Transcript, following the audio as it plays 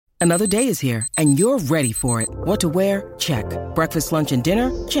Another day is here, and you're ready for it. What to wear? Check. Breakfast, lunch, and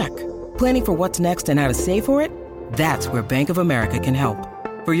dinner? Check. Planning for what's next and how to save for it? That's where Bank of America can help.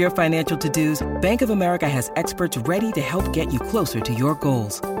 For your financial to-dos, Bank of America has experts ready to help get you closer to your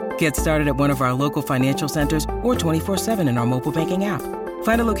goals. Get started at one of our local financial centers or 24/7 in our mobile banking app.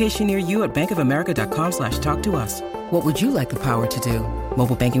 Find a location near you at bankofamerica.com/talktous. What would you like the power to do?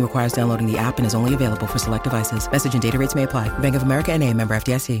 Mobile banking requires downloading the app and is only available for select devices. Message and data rates may apply. Bank of America N.A., member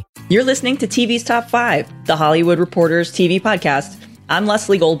FDIC. You're listening to TV's Top 5, the Hollywood Reporter's TV podcast. I'm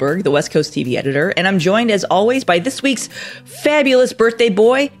Leslie Goldberg, the West Coast TV editor, and I'm joined as always by this week's fabulous birthday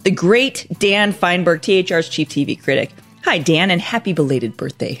boy, the great Dan Feinberg, THR's chief TV critic. Hi, Dan, and happy belated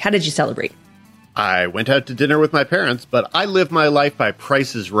birthday. How did you celebrate? I went out to dinner with my parents, but I live my life by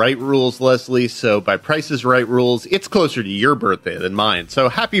Price is Right rules, Leslie. So by Price is Right rules, it's closer to your birthday than mine. So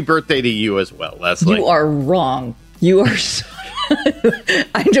happy birthday to you as well, Leslie. You are wrong. You are so...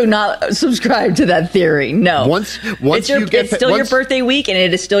 I do not subscribe to that theory. No. Once it's still your birthday week, and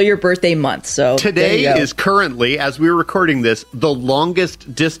it is still your birthday month. So today is currently, as we're recording this, the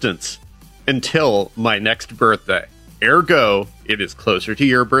longest distance until my next birthday. Ergo, it is closer to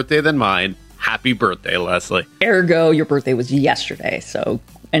your birthday than mine. Happy birthday, Leslie. Ergo, your birthday was yesterday, so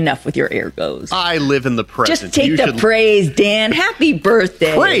enough with your ergos. I live in the present. Just take the praise, Dan. Happy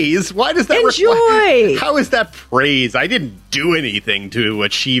birthday. Praise? Why does that... Enjoy! How is that praise? I didn't do anything to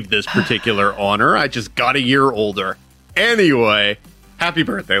achieve this particular honor. I just got a year older. Anyway, happy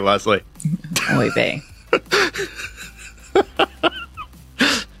birthday, Leslie. Oy vey.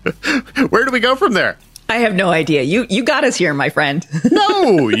 Where do we go from there? I have no idea. You got us here, my friend.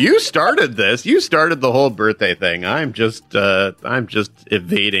 No, you started this. You started the whole birthday thing. I'm just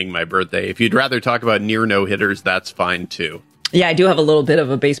evading my birthday. If you'd rather talk about near no-hitters, that's fine too. Yeah, I do have a little bit of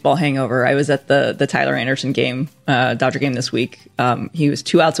a baseball hangover. I was at the Tyler Anderson game, Dodger game this week. He was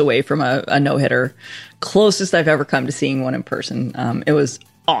 2 outs away from a no-hitter. Closest I've ever come to seeing one in person. It was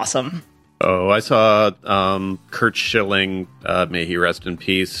awesome. Oh, I saw Kurt Schilling, may he rest in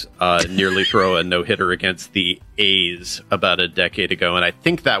peace, nearly throw a no-hitter against the A's about a decade ago, and I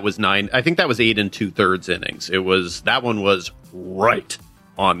think that was 8 2/3 innings. That one was right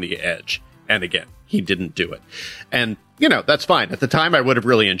on the edge, and again, he didn't do it. And, that's fine. At the time, I would have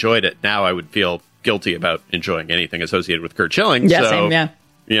really enjoyed it. Now I would feel guilty about enjoying anything associated with Kurt Schilling. Yeah, so, same, yeah.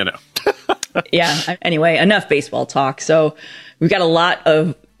 Yeah, anyway, enough baseball talk. So we've got a lot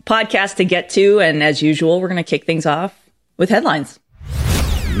of podcast to get to, and as usual, we're going to kick things off with headlines.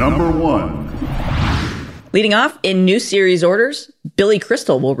 Number 1. Leading off in new series orders, Billy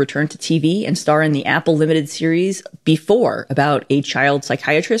Crystal will return to TV and star in the Apple Limited series Before, about a child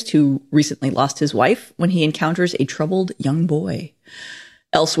psychiatrist who recently lost his wife when he encounters a troubled young boy.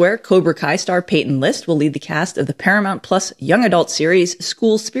 Elsewhere, Cobra Kai star Peyton List will lead the cast of the Paramount Plus young adult series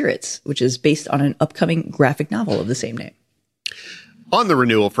School Spirits, which is based on an upcoming graphic novel of the same name. On the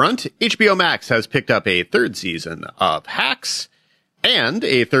renewal front, HBO Max has picked up a 3rd season of Hacks and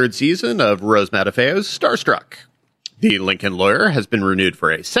a 3rd season of Rose Matafeo's Starstruck. The Lincoln Lawyer has been renewed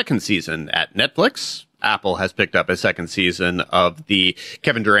for a 2nd season at Netflix. Apple has picked up a 2nd season of the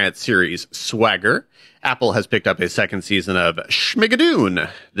Kevin Durant series Swagger. Apple has picked up a 2nd season of Schmigadoon.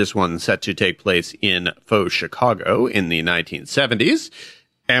 This one set to take place in faux Chicago in the 1970s.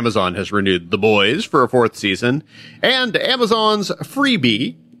 Amazon has renewed The Boys for a 4th season, and Amazon's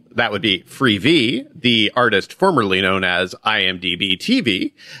Freebie, that would be Freevee, the artist formerly known as IMDb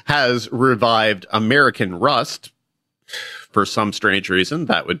TV, has revived American Rust for some strange reason.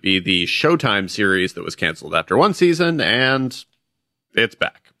 That would be the Showtime series that was canceled after 1 season, and it's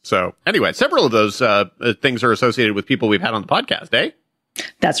back. So anyway, several of those things are associated with people we've had on the podcast, eh?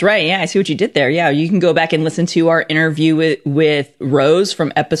 That's right. Yeah, I see what you did there. Yeah, you can go back and listen to our interview with Rose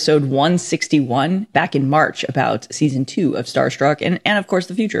from episode 161 back in March about season 2 of Starstruck and of course,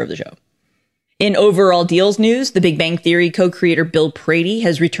 the future of the show. In overall deals news, The Big Bang Theory co-creator Bill Prady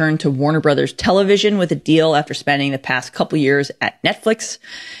has returned to Warner Brothers Television with a deal after spending the past couple years at Netflix.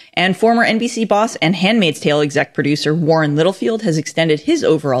 And former NBC boss and Handmaid's Tale exec producer Warren Littlefield has extended his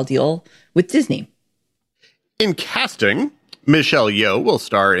overall deal with Disney. In casting, Michelle Yeoh will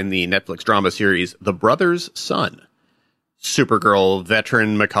star in the Netflix drama series The Brother's Son. Supergirl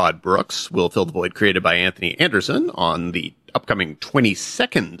veteran Mehcad Brooks will fill the void created by Anthony Anderson on the upcoming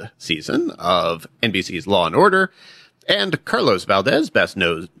 22nd season of NBC's Law & Order. And Carlos Valdez, best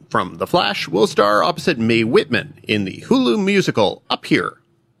known from The Flash, will star opposite Mae Whitman in the Hulu musical Up Here.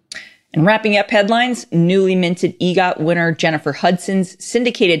 And wrapping up headlines, newly minted EGOT winner Jennifer Hudson's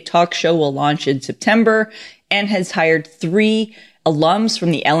syndicated talk show will launch in September and has hired 3 alums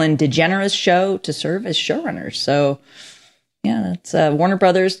from the Ellen DeGeneres show to serve as showrunners. So Yeah, that's Warner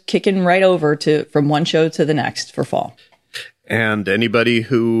Brothers kicking right over from one show to the next for fall. And anybody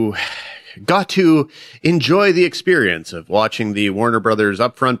who got to enjoy the experience of watching the Warner Brothers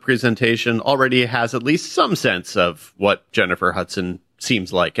upfront presentation already has at least some sense of what Jennifer Hudson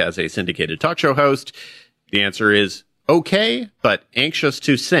seems like as a syndicated talk show host. The answer is okay, but anxious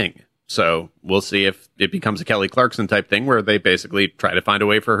to sing. So we'll see if it becomes a Kelly Clarkson type thing where they basically try to find a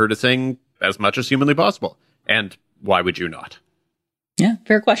way for her to sing as much as humanly possible. And why would you not? Yeah,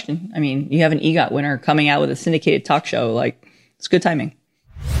 fair question. I mean, you have an EGOT winner coming out with a syndicated talk show. Like, it's good timing.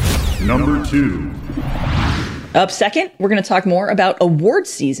 Number 2. Up second, we're going to talk more about award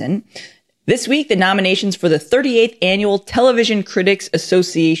season. This week, the nominations for the 38th Annual Television Critics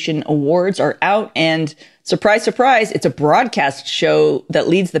Association Awards are out. And surprise, surprise, it's a broadcast show that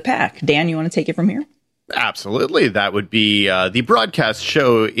leads the pack. Dan, you want to take it from here? Absolutely. That would be the broadcast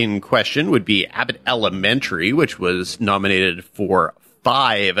show in question would be Abbott Elementary, which was nominated for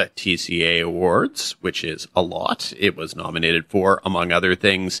 5 TCA awards, which is a lot. It was nominated for, among other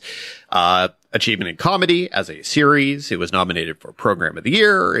things, Achievement in Comedy as a series. It was nominated for Program of the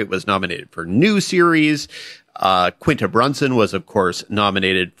Year. It was nominated for New Series. Quinta Brunson was, of course,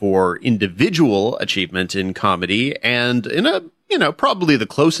 nominated for Individual Achievement in Comedy. And in a, probably the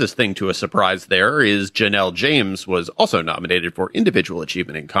closest thing to a surprise there is Janelle James was also nominated for Individual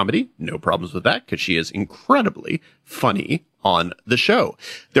Achievement in Comedy. No problems with that because she is incredibly funny on the show.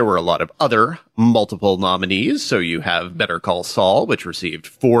 There were a lot of other multiple nominees. So you have Better Call Saul, which received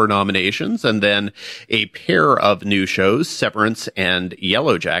 4 nominations, and then a pair of new shows, Severance and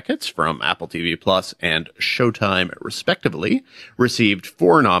Yellow Jackets from Apple TV Plus and Showtime, respectively, received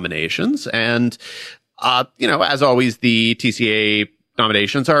 4 nominations. And, as always, the TCA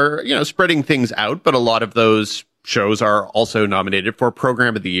nominations are, spreading things out, but a lot of those shows are also nominated for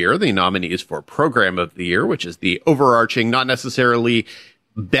Program of the Year. The nominees for Program of the Year, which is the overarching, not necessarily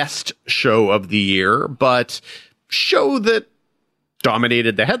best show of the year, but show that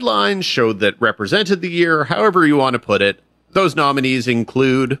dominated the headlines, show that represented the year, however you want to put it. Those nominees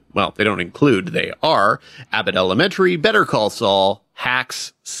include, they are Abbott Elementary, Better Call Saul,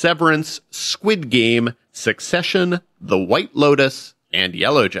 Hacks, Severance, Squid Game, Succession, The White Lotus, and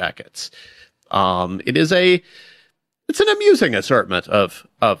Yellow Jackets. It's an amusing assortment of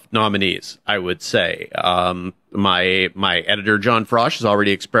nominees, I would say. My editor, John Frosch, has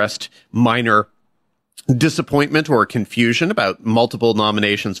already expressed minor disappointment or confusion about multiple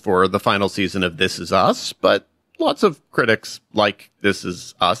nominations for the final season of This Is Us, but lots of critics like This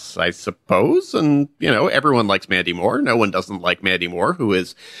Is Us, I suppose. And, everyone likes Mandy Moore. No one doesn't like Mandy Moore, who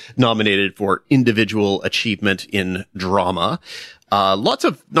is nominated for Individual Achievement in Drama. Lots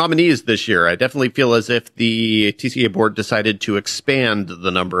of nominees this year. I definitely feel as if the TCA board decided to expand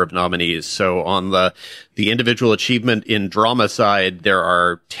the number of nominees. So on the Individual Achievement in Drama side, there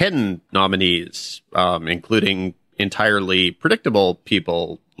are 10 nominees, including entirely predictable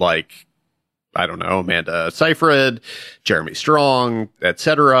people like, Amanda Seyfried, Jeremy Strong,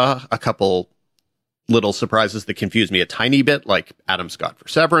 etc. A couple little surprises that confuse me a tiny bit, like Adam Scott for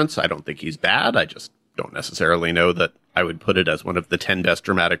Severance. I don't think he's bad. I just don't necessarily know that I would put it as one of the 10 best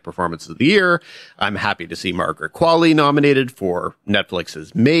dramatic performances of the year. I'm happy to see Margaret Qualley nominated for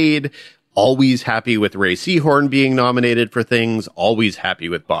Netflix's Maid. Always happy with Ray Seahorn being nominated for things. Always happy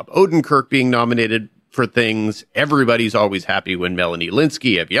with Bob Odenkirk being nominated for things. Everybody's always happy when Melanie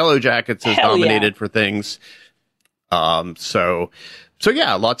Linsky of Yellow Jackets is nominated for things. So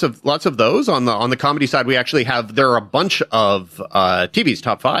yeah, lots of those on the comedy side. We actually there are a bunch of TV's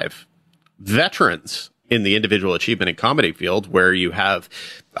top 5 veterans in the Individual Achievement in Comedy field, where you have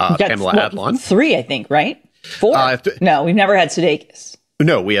Pamela Adlon. 3, I think, right? 4? No, we've never had Sudeikis.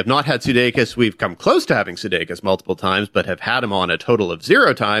 No, we have not had Sudeikis. We've come close to having Sudeikis multiple times, but have had him on a total of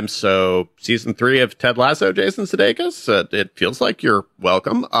 0 times. So season 3 of Ted Lasso, Jason Sudeikis, it feels like you're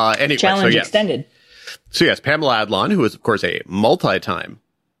welcome. Anyway, Challenge extended. So yes, Pamela Adlon, who is of course a multi-time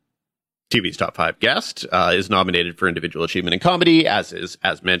TV's top 5 guest, is nominated for Individual Achievement in Comedy, as is,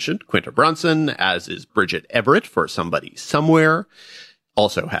 as mentioned, Quinta Brunson, as is Bridget Everett for Somebody Somewhere.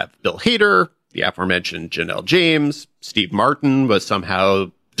 Also have Bill Hader, the aforementioned Janelle James. Steve Martin was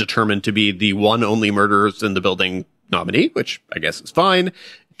somehow determined to be the one only Murderers in the Building nominee, which I guess is fine.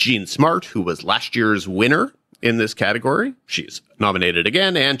 Jean Smart, who was last year's winner in this category. She's nominated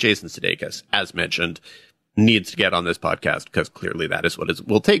again. And Jason Sudeikis, as mentioned, needs to get on this podcast because clearly that is what it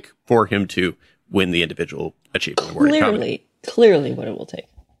will take for him to win the Individual Achievement Award. Clearly what it will take.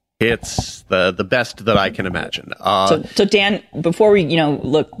 It's the best that I can imagine. So Dan, before we,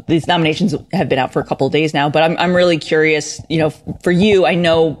 look, these nominations have been out for a couple of days now, but I'm really curious, for you, I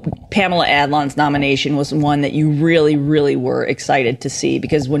know Pamela Adlon's nomination was one that you really, really were excited to see,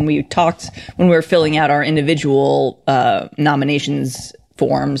 because when we were filling out our individual nominations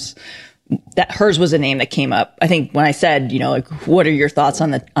forms, that hers was a name that came up. I think when I said, what are your thoughts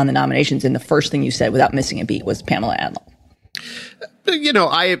on the nominations? And the first thing you said without missing a beat was Pamela Adlon.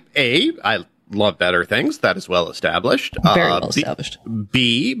 I love Better Things. That is well established. Very well established.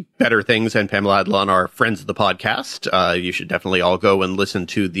 B, Better Things and Pamela Adlon are friends of the podcast. You should definitely all go and listen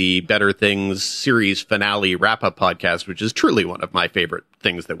to the Better Things series finale wrap-up podcast, which is truly one of my favorite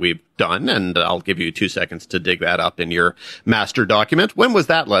things that we've done. And I'll give you 2 seconds to dig that up in your master document. When was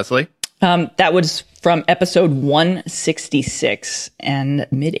that, Leslie? That was from episode 166 and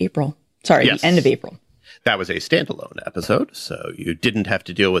mid-April. Sorry, yes. The end of April. That was a standalone episode, so you didn't have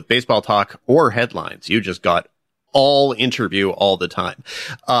to deal with baseball talk or headlines. You just got all interview all the time.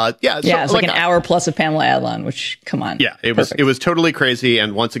 It's like an hour plus of Pamela Adlon, which, come on. Yeah, it was totally crazy.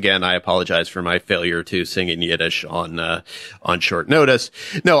 And once again, I apologize for my failure to sing in Yiddish on short notice.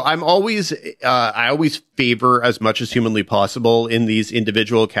 No, I always favor, as much as humanly possible in these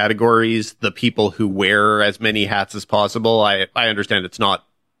individual categories, the people who wear as many hats as possible. I understand it's not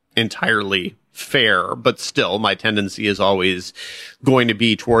entirely fair, but still my tendency is always going to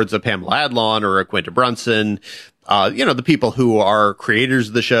be towards a Pamela Adlon or a Quinta Brunson. The people who are creators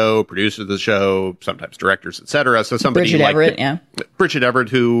of the show, producers of the show, sometimes directors, etc. So somebody Bridget Everett, yeah. Bridget Everett,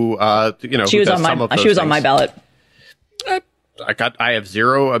 who she was on my ballot. I have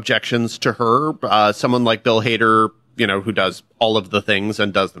zero objections to her. Someone like Bill Hader, who does all of the things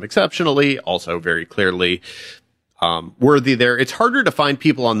and does them exceptionally, also very clearly worthy there. It's harder to find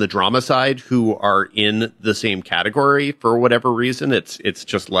people on the drama side who are in the same category for whatever reason. It's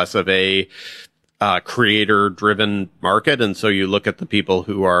just less of a creator driven market. And so you look at the people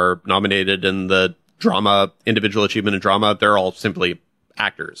who are nominated in the drama, individual achievement in drama, they're all simply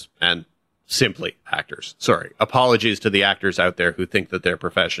actors and simply actors. Sorry. Apologies to the actors out there who think that their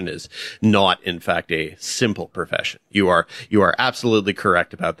profession is not, in fact, a simple profession. You are absolutely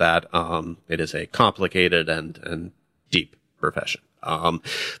correct about that. It is a complicated and deep profession.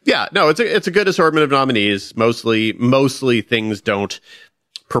 It's a good assortment of nominees. Mostly things don't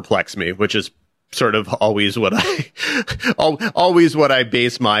perplex me, which is sort of always what I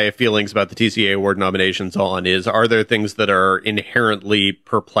base my feelings about the TCA award nominations on is, are there things that are inherently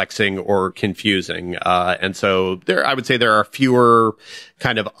perplexing or confusing? And so I would say there are fewer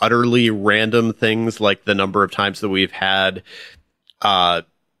kind of utterly random things, like the number of times that we've had,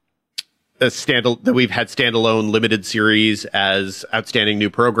 standalone limited series as outstanding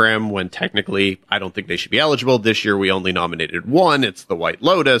new program, when technically I don't think they should be eligible. This year we only nominated one. It's The White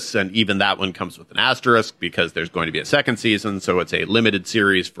Lotus, and even that one comes with an asterisk because there's going to be a second season, so it's a limited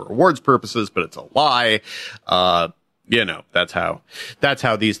series for awards purposes, but it's a lie. That's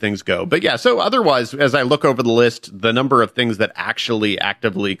how these things go. But yeah, so otherwise, as I look over the list, the number of things that actually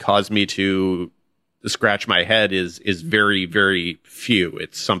actively cause me to scratch my head is very, very few.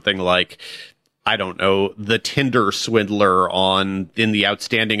 It's something like, I don't know, the Tinder swindler in the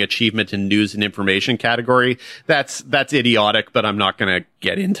outstanding achievement in news and information category. That's idiotic, but I'm not going to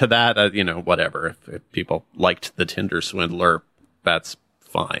get into that. Whatever. If people liked the Tinder swindler, that's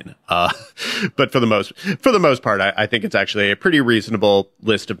fine. But for the most part, I think it's actually a pretty reasonable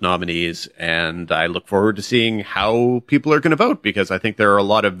list of nominees, and I look forward to seeing how people are going to vote, because I think there are a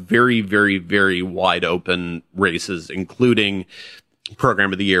lot of very, very, very wide open races, including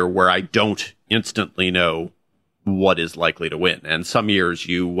Program of the Year, where I don't instantly know what is likely to win. And some years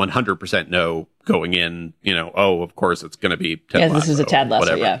you 100% know going in, of course it's going to be Ted Lasso. This is a Ted Lasso,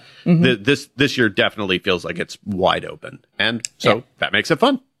 whatever. Yeah. Mm-hmm. This year definitely feels like it's wide open. And so that makes it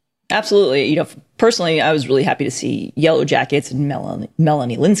fun. Absolutely. Personally, I was really happy to see Yellow Jackets and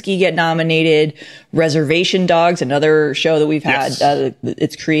Melanie Linsky get nominated. Reservation Dogs, another show that we've had,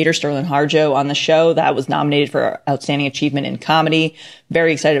 its creator, Sterling Harjo, on the show, that was nominated for Outstanding Achievement in Comedy.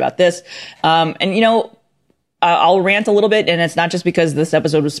 Very excited about this. I'll rant a little bit, and it's not just because this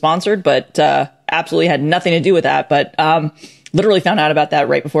episode was sponsored, but absolutely had nothing to do with that. But literally found out about that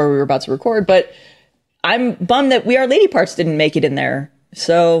right before we were about to record. But I'm bummed that We Are Lady Parts didn't make it in there.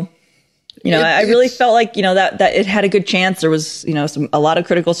 So, I really felt like, that it had a good chance. There was, a lot of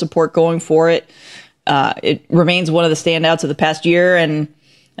critical support going for it. It remains one of the standouts of the past year. And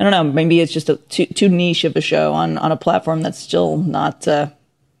I don't know, maybe it's just too niche of a show on a platform that's still not that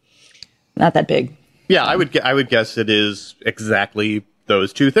big. Yeah, I would guess it is exactly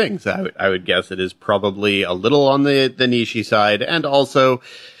those two things. I would guess it is probably a little on the niche-y side, and also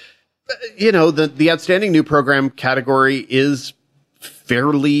The outstanding new program category is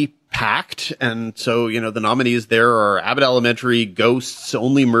fairly packed. And so, the nominees there are Abbott Elementary, Ghosts,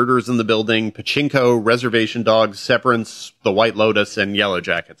 Only Murders in the Building, Pachinko, Reservation Dogs, Severance, The White Lotus, and Yellow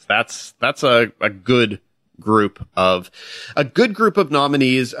Jackets. That's a good group of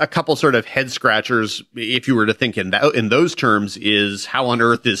nominees. A couple sort of head scratchers, if you were to think in those terms, is how on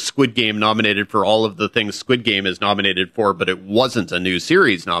earth is Squid Game nominated for all of the things Squid Game is nominated for, but it wasn't a new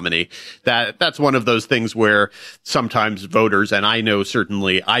series nominee. That's one of those things where sometimes voters, and I know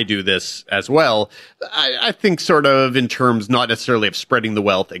certainly I do this as well, I think sort of in terms not necessarily of spreading the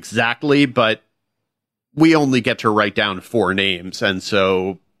wealth exactly, but we only get to write down 4 names, and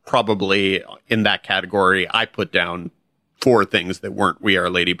so probably in that category, I put down 4 things that weren't We Are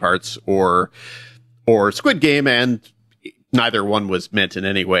Lady Parts or Squid Game, and neither one was meant in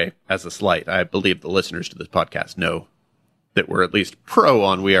any way as a slight. I believe the listeners to this podcast know that we're at least pro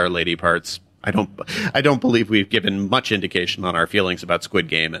on We Are Lady Parts. I don't believe we've given much indication on our feelings about Squid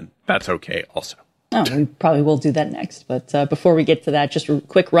Game, and that's okay also. Oh, we probably will do that next. But before we get to that, just a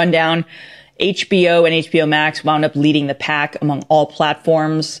quick rundown. HBO and HBO Max wound up leading the pack among all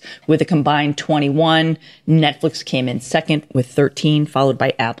platforms with a combined 21. Netflix came in second with 13, followed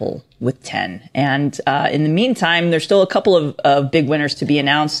by Apple with 10. And in the meantime, there's still a couple of big winners to be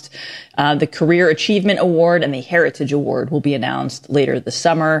announced. The Career Achievement Award and the Heritage Award will be announced later this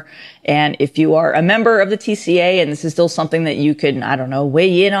summer. And if you are a member of the TCA and this is still something that you can,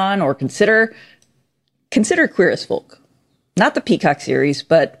 weigh in on or consider Queer as Folk. Not the Peacock series,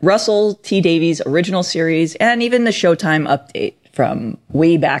 but Russell T. Davies' original series and even the Showtime update from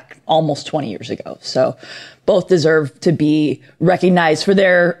way back almost 20 years ago. So both deserve to be recognized for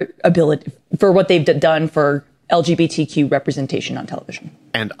their ability, for what they've done for LGBTQ representation on television.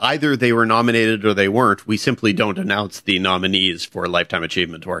 And either they were nominated or they weren't. We simply don't announce the nominees for Lifetime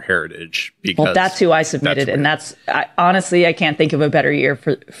Achievement or Heritage. Because that's who I submitted. Honestly, I can't think of a better year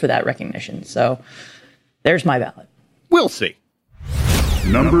for that recognition. So there's my ballot. We'll see.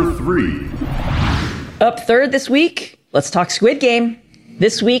 Number 3. Up third this week, let's talk Squid Game.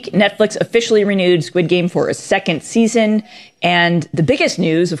 This week, Netflix officially renewed Squid Game for a second season. And the biggest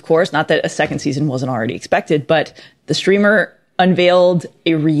news, of course, not that a second season wasn't already expected, but the streamer unveiled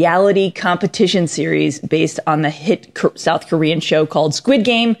a reality competition series based on the hit South Korean show called Squid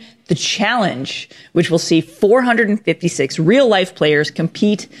Game: The Challenge, which will see 456 real-life players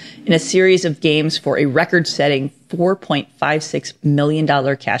compete in a series of games for a record-setting $4.56 million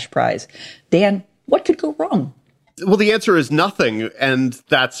cash prize. Dan, what could go wrong? Well, the answer is nothing, and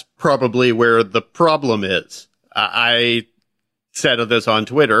that's probably where the problem is. I said this on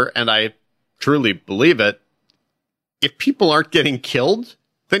Twitter, and I truly believe it. If people aren't getting killed,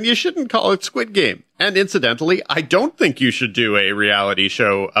 then you shouldn't call it Squid Game. And incidentally, I don't think you should do a reality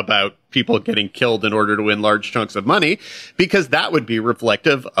show about people getting killed in order to win large chunks of money, because that would be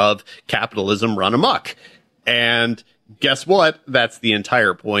reflective of capitalism run amok. And guess what? That's the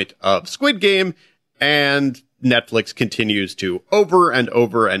entire point of Squid Game. And Netflix continues to over and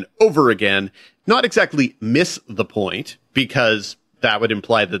over and over again, not exactly miss the point, because that would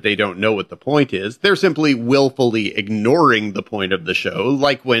imply that they don't know what the point is. They're simply willfully ignoring the point of the show,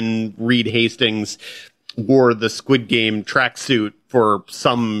 like when Reed Hastings wore the Squid Game tracksuit for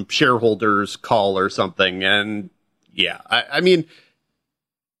some shareholders' call or something. And yeah, I mean,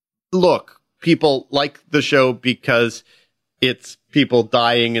 look, people like the show because it's people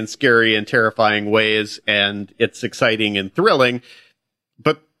dying in scary and terrifying ways, and it's exciting and thrilling,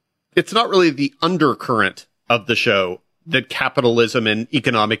 but it's not really the undercurrent of the show that capitalism and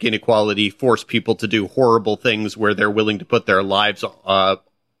economic inequality force people to do horrible things where they're willing to put their lives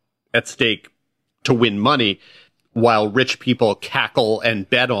at stake to win money while rich people cackle and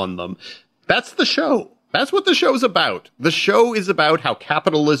bet on them. That's the show. That's what the show's about. The show is about how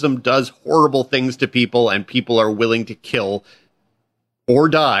capitalism does horrible things to people, and people are willing to kill or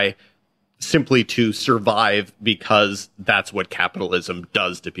die simply to survive, because that's what capitalism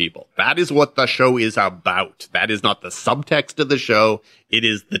does to people. That is what the show is about. That is not the subtext of the show. It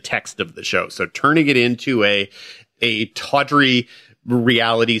is the text of the show. So turning it into a tawdry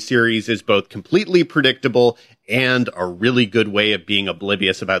reality series is both completely predictable and a really good way of being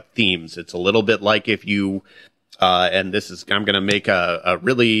oblivious about themes. It's a little bit like if you, and this is, I'm going to make a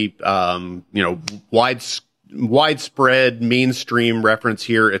really, widespread mainstream reference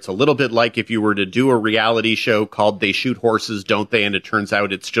here. It's a little bit like if you were to do a reality show called They Shoot Horses, Don't They? And it turns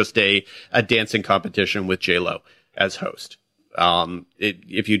out it's just a dancing competition with J-Lo as host.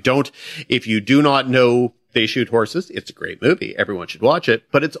 If you do not know They Shoot Horses. It's a great movie. Everyone should watch it.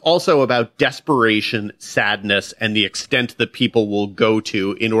 But it's also about desperation, sadness, and the extent that people will go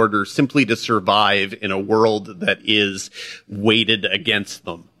to in order simply to survive in a world that is weighted against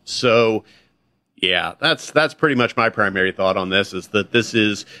them. So, yeah, that's pretty much my primary thought on this, is that this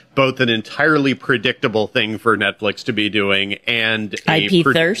is both an entirely predictable thing for Netflix to be doing and IP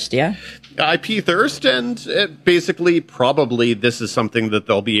thirst, yeah. IP thirst, and basically probably this is something that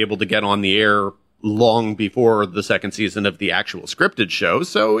they'll be able to get on the air long before the second season of the actual scripted show.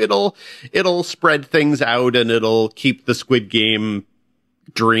 So it'll spread things out and it'll keep the Squid Game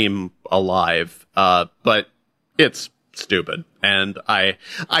dream alive. But it's stupid. And I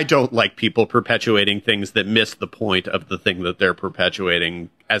don't like people perpetuating things that miss the point of the thing that they're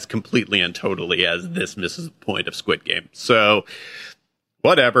perpetuating as completely and totally as this misses the point of Squid Game. So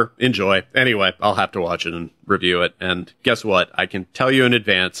whatever, enjoy. Anyway, I'll have to watch it and review it. And guess what? I can tell you in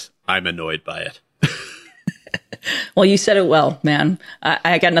advance, I'm annoyed by it. Well, you said it well, man.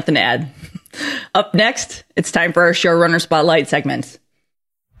 I got nothing to add. Up next, it's time for our showrunner spotlight segment.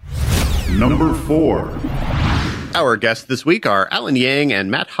 Number 4. Our guests this week are Alan Yang and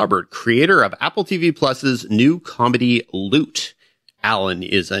Matt Hubbard, creator of Apple TV Plus's new comedy Loot. Alan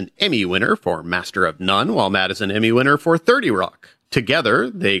is an Emmy winner for Master of None, while Matt is an Emmy winner for 30 Rock. Together,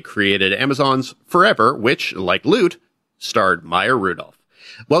 they created Amazon's Forever, which, like Loot, starred Maya Rudolph.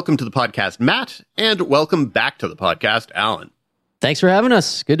 Welcome to the podcast, Matt, and welcome back to the podcast, Alan. Thanks for having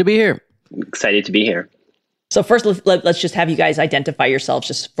us. Good to be here. Excited to be here. So first, let's just have you guys identify yourselves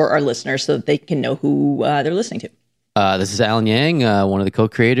just for our listeners so that they can know who they're listening to. This is Alan Yang, one of the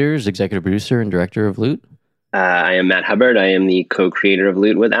co-creators, executive producer, and director of Loot. I am Matt Hubbard. I am the co-creator of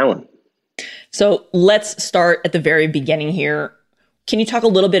Loot with Alan. So let's start at the very beginning here. Can you talk a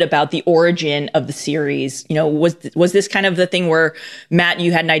little bit about the origin of the series? You know, was this kind of the thing where Matt,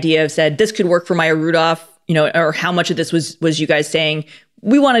 you had an idea of said this could work for Maya Rudolph, you know, or how much of this was you guys saying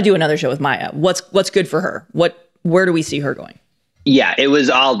we want to do another show with Maya? What's good for her? Where do we see her going? Yeah, it was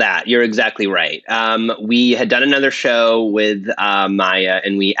all that. You're exactly right. We had done another show with Maya,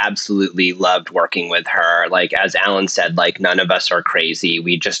 and we absolutely loved working with her. Like, as Alan said, like, none of us are crazy.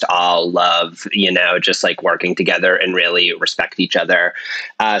 We just all love, just like working together and really respect each other.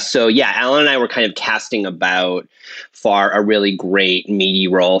 So, yeah, Alan and I were kind of casting about for a really great meaty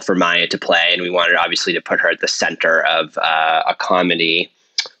role for Maya to play. And we wanted, obviously, to put her at the center of a comedy.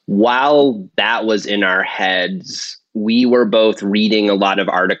 While that was in our heads, we were both reading a lot of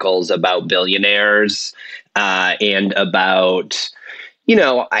articles about billionaires and about,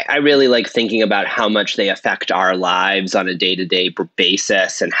 I really like thinking about how much they affect our lives on a day-to-day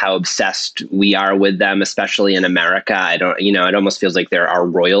basis and how obsessed we are with them, especially in America. It almost feels like they're our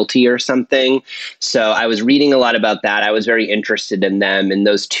royalty or something. So I was reading a lot about that. I was very interested in them. And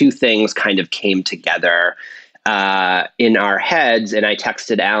those two things kind of came together in our heads. And I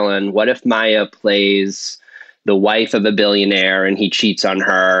texted Alan, what if Maya plays the wife of a billionaire and he cheats on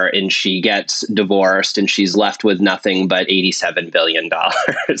her and she gets divorced and she's left with nothing but $87 billion,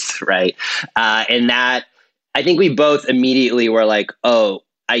 right? And that, I think we both immediately were like, oh,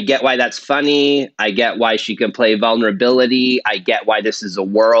 I get why that's funny. I get why she can play vulnerability. I get why this is a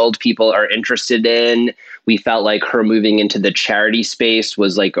world people are interested in. We felt like her moving into the charity space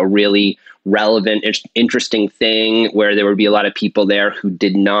was like a really relevant, interesting thing where there would be a lot of people there who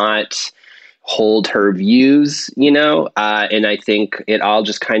did not hold her views, and I think it all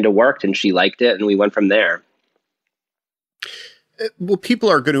just kind of worked and she liked it and we went from there. Well, people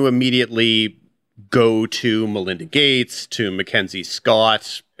are going to immediately go to Melinda Gates, to Mackenzie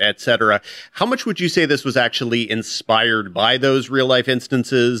Scott, etc. How much would you say this was actually inspired by those real life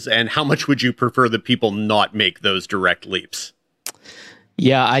instances, and how much would you prefer that people not make those direct leaps?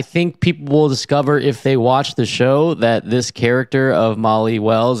 Yeah, I think people will discover if they watch the show that this character of Molly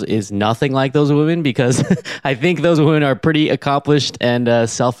Wells is nothing like those women, because I think those women are pretty accomplished and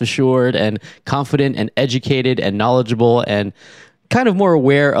self-assured and confident and educated and knowledgeable and kind of more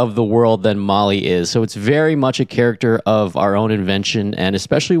aware of the world than Molly is. So it's very much a character of our own invention, and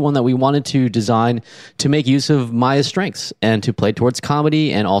especially one that we wanted to design to make use of Maya's strengths and to play towards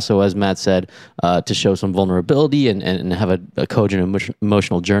comedy, and also, as Matt said, to show some vulnerability and have a cogent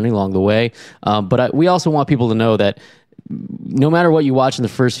emotional journey along the way. But we also want people to know that no matter what you watch in the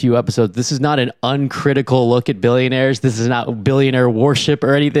first few episodes, this is not an uncritical look at billionaires. This is not billionaire worship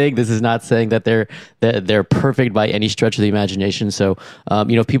or anything. This is not saying that they're perfect by any stretch of the imagination. So,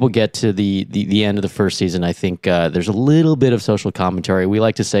 if people get to the end of the first season, I think there's a little bit of social commentary. We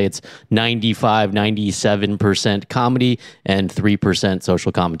like to say it's 97% comedy and 3%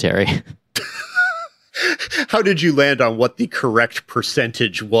 social commentary. How did you land on what the correct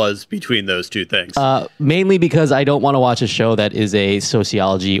percentage was between those two things? Mainly because I don't want to watch a show that is a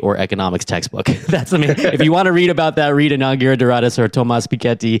sociology or economics textbook. That's the main. If you want to read about that, read Inagira Doradas or Tomas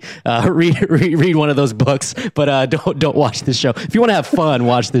Piketty. Read one of those books, but don't watch this show. If you want to have fun,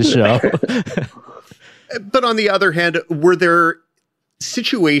 watch this show. But on the other hand, were there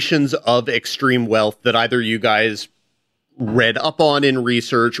situations of extreme wealth that either you guys read up on in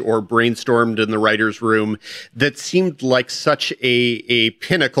research or brainstormed in the writer's room that seemed like such a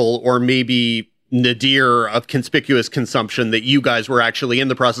pinnacle or maybe nadir of conspicuous consumption that you guys were actually in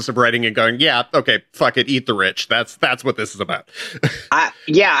the process of writing and going, yeah, okay, fuck it, eat the rich. That's what this is about.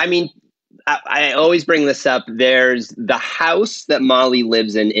 I always bring this up. There's the house that Molly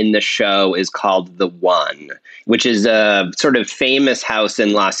lives in the show is called The One, which is a sort of famous house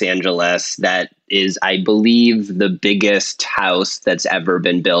in Los Angeles that is, I believe, the biggest house that's ever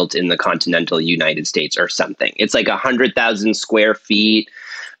been built in the continental United States or something. It's like 100,000 square feet.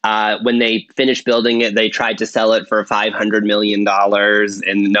 When they finished building it, they tried to sell it for $500 million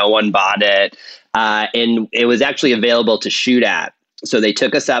and no one bought it. And it was actually available to shoot at. So they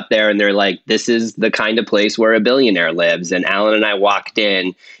took us up there and they're like, this is the kind of place where a billionaire lives. And Alan and I walked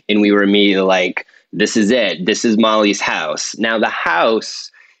in and we were immediately like, this is it. This is Molly's house. Now, the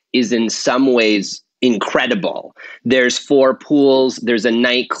house is in some ways incredible. There's 4 pools. There's a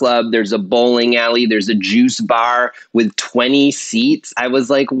nightclub. There's a bowling alley. There's a juice bar with 20 seats. I was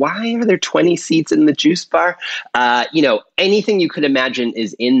like, why are there 20 seats in the juice bar? Anything you could imagine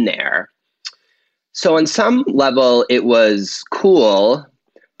is in there. So on some level, it was cool,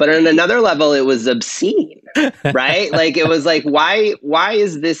 but on another level, it was obscene, right? Like, it was like, why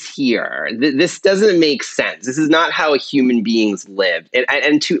is this here? This doesn't make sense. This is not how human beings live.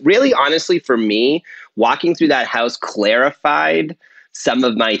 And to really, honestly, for me, walking through that house clarified some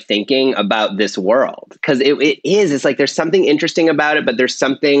of my thinking about this world. Because it's like there's something interesting about it, but there's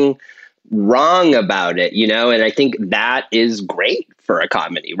something wrong about it, and I think that is great for a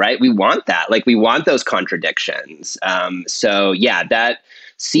comedy, right? We want that. Like, we want those contradictions. So yeah, that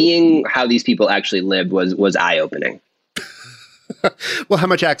seeing how these people actually lived was eye-opening. Well, how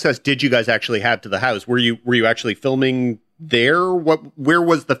much access did you guys actually have to the house? Were you actually filming there? Where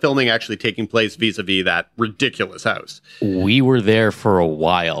was the filming actually taking place vis-a-vis that ridiculous house? We were there for a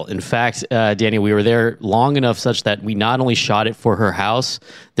while. In fact, Danny, we were there long enough such that we not only shot it for her house,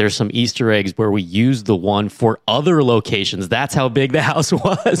 there's some Easter eggs where we used the one for other locations. That's how big the house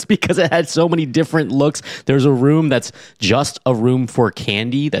was because it had so many different looks. There's a room that's just a room for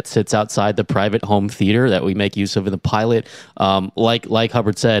candy that sits outside the private home theater that we make use of in the pilot. Like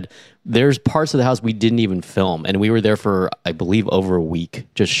Hubbard said, there's parts of the house we didn't even film, and we were there for, I believe, over a week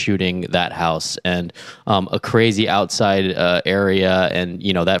just shooting that house and a crazy outside area. And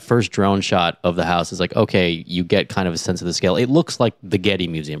that first drone shot of the house is like, okay, you get kind of a sense of the scale. It looks like the Getty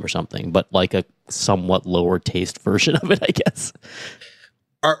Museum or something, but like a somewhat lower taste version of it, I guess.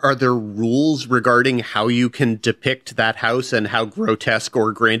 Are there rules regarding how you can depict that house and how grotesque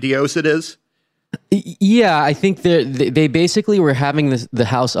or grandiose it is? Yeah, I think they basically were having the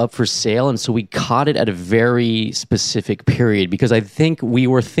house up for sale, and so we caught it at a very specific period because I think we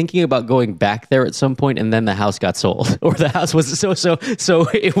were thinking about going back there at some point, and then the house got sold, or the house was so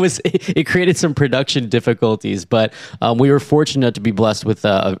it created some production difficulties. But we were fortunate to be blessed with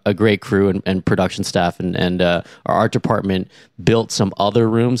a great crew and production staff, and our art department built some other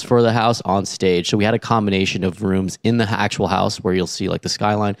rooms for the house on stage. So we had a combination of rooms in the actual house where you'll see like the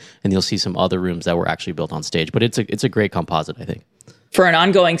skyline, and you'll see some other rooms that were actually built on stage. But it's a great composite, I think. For an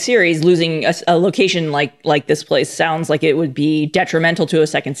ongoing series, losing a location like this place sounds like it would be detrimental to a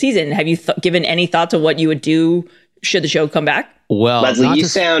second season. Have you given any thought to what you would do should the show come back? Well, Leslie, you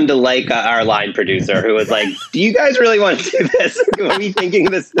sound like our line producer who was like, do you guys really want to do this? Are we thinking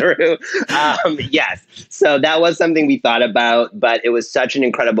this through? Yes. So that was something we thought about, but it was such an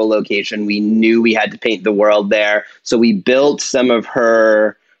incredible location. We knew we had to paint the world there. So we built some of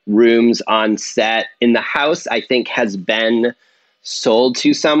her rooms on set. In the house, I think, has been sold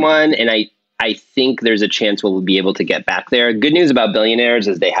to someone, and I think there's a chance we'll be able to get back there. Good news about billionaires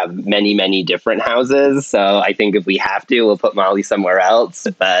is they have many, many different houses. So I think if we have to, we'll put Molly somewhere else.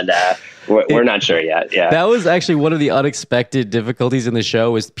 But we're not sure yet. Yeah, that was actually one of the unexpected difficulties in the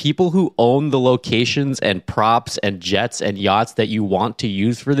show is people who own the locations and props and jets and yachts that you want to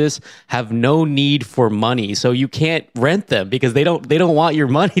use for this have no need for money. So you can't rent them because they don't want your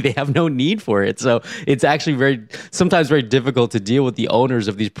money. They have no need for it. So it's actually sometimes very difficult to deal with the owners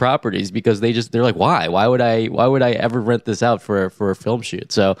of these properties because they're like, why would I ever rent this out for a film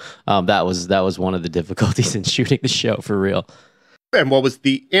shoot? So that was one of the difficulties in shooting the show for real. And what was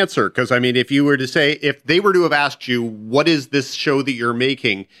the answer? Because, I mean, if they were to have asked you, what is this show that you're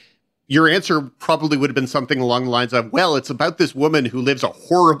making? Your answer probably would have been something along the lines of, well, it's about this woman who lives a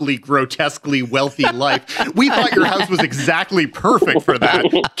horribly, grotesquely wealthy life. We thought your house was exactly perfect for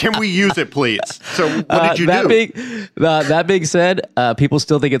that. Can we use it, please? So what did you do? That being said, people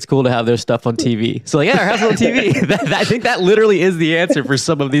still think it's cool to have their stuff on TV. So, like, yeah, our house is on TV. I think that literally is the answer for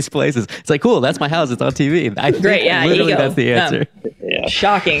some of these places. It's like, cool, that's my house. It's on TV. I think Great, yeah, literally that's the answer.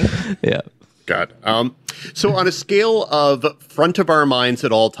 Shocking. Yeah. God. So on a scale of front of our minds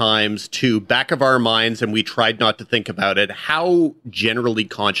at all times to back of our minds, and we tried not to think about it, how generally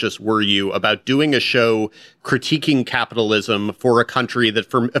conscious were you about doing a show critiquing capitalism for a country that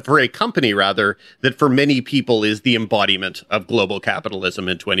for a company rather, that for many people is the embodiment of global capitalism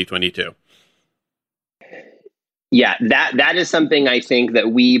in 2022? Yeah, that is something I think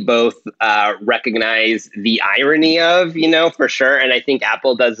that we both recognize the irony of, for sure. And I think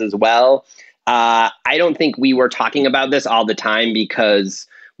Apple does as well. I don't think we were talking about this all the time because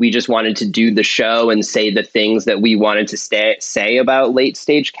we just wanted to do the show and say the things that we wanted to say about late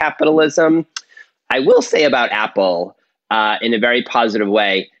stage capitalism. I will say about Apple, in a very positive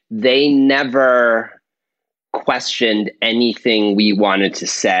way, they never questioned anything we wanted to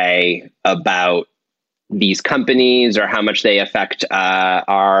say about these companies or how much they affect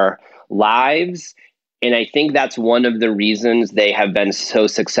our lives. And I think that's one of the reasons they have been so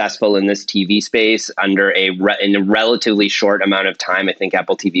successful in this TV space in a relatively short amount of time. I think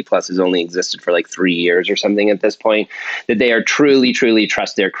Apple TV Plus has only existed for like 3 years or something at this point, that they are truly, truly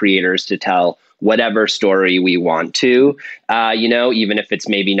trust their creators to tell whatever story we want to, even if it's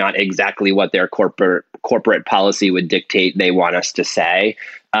maybe not exactly what their corporate policy would dictate they want us to say.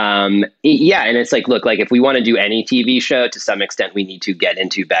 And it's like, look, like if we want to do any TV show, to some extent, we need to get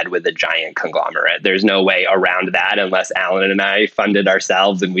into bed with a giant conglomerate. There's no way around that unless Alan and I funded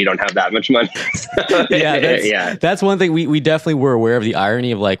ourselves, and we don't have that much money. That's one thing we definitely were aware of, the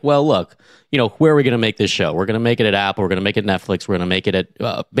irony of like, well, look, where are we going to make this show? We're going to make it at Apple. We're going to make it Netflix. We're going to make it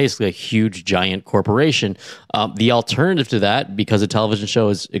at basically a huge, giant corporation. The alternative to that, because a television show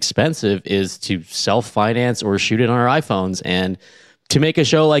is expensive, is to self-finance or shoot it on our iPhones. And to make a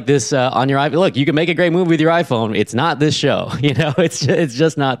show like this on your iPhone, look, you can make a great movie with your iPhone. It's not this show, it's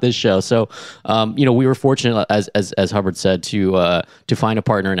just not this show. So, we were fortunate, as Hubbard said, to find a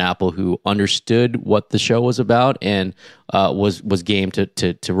partner in Apple who understood what the show was about and was game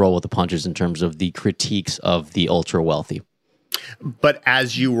to roll with the punches in terms of the critiques of the ultra wealthy. But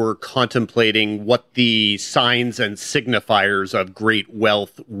as you were contemplating what the signs and signifiers of great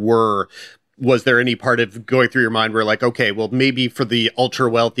wealth were, was there any part of going through your mind where like, okay, well, maybe for the ultra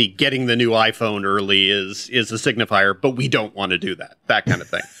wealthy, getting the new iPhone early is a signifier, but we don't want to do that kind of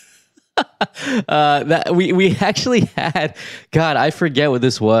thing? That we actually had, God, I forget what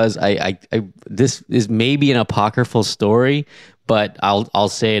this was. This is maybe an apocryphal story, but I'll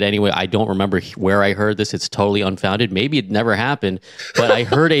say it anyway. I don't remember where I heard this. It's totally unfounded. Maybe it never happened, but I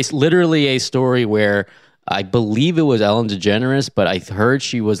heard literally a story where I believe it was Ellen DeGeneres, but I heard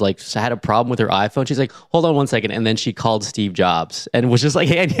she was like, had a problem with her iPhone. She's like, hold on one second. And then she called Steve Jobs and was just like,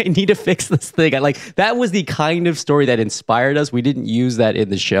 hey, I need to fix this thing. That was the kind of story that inspired us. We didn't use that in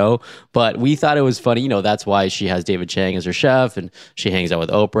the show, but we thought it was funny. That's why she has David Chang as her chef and she hangs out with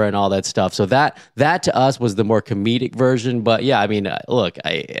Oprah and all that stuff. So that to us was the more comedic version. But yeah, I mean, look,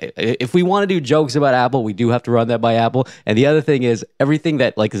 if we want to do jokes about Apple, we do have to run that by Apple. And the other thing is everything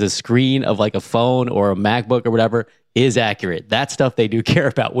that like is a screen of like a phone or a MacBook or whatever is accurate. That stuff they do care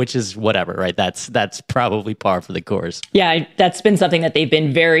about, which is whatever, right? That's probably par for the course. Yeah, that's been something that they've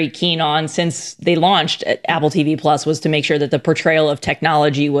been very keen on since they launched Apple TV Plus, was to make sure that the portrayal of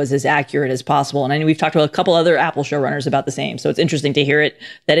technology was as accurate as possible. And I know we've talked to a couple other Apple showrunners about the same. So it's interesting to hear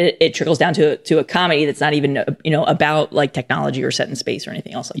that it trickles down to a comedy that's not even about like technology or set in space or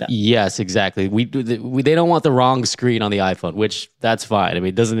anything else like that. Yes, exactly. They don't want the wrong screen on the iPhone, which that's fine. I mean,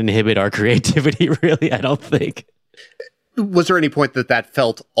 it doesn't inhibit our creativity really, I don't think. Was there any point that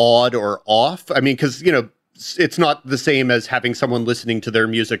felt odd or off? I mean, because, it's not the same as having someone listening to their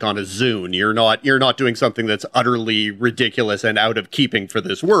music on a Zune. You're not doing something that's utterly ridiculous and out of keeping for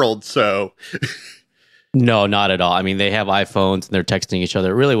this world. So No, not at all. I mean, they have iPhones and they're texting each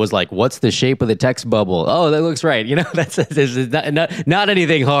other. It really was like, what's the shape of the text bubble? Oh, that looks right. That's not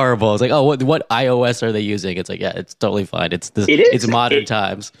anything horrible. It's like, oh, what iOS are they using? It's like, yeah, it's totally fine. It's modern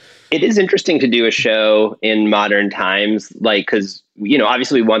times. It is interesting to do a show in modern times, like, because,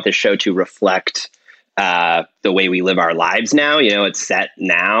 obviously we want the show to reflect the way we live our lives now. It's set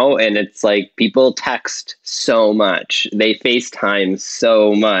now, and it's like people text so much, they FaceTime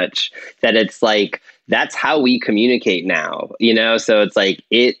so much that it's like that's how we communicate now, so it's like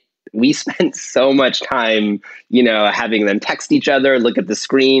we spent so much time, having them text each other, look at the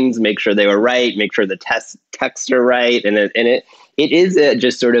screens, make sure they were right, make sure the texts are right. And it is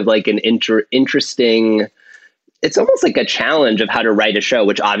just sort of like an interesting, it's almost like a challenge of how to write a show,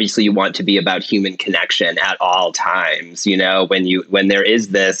 which obviously you want to be about human connection at all times, when there is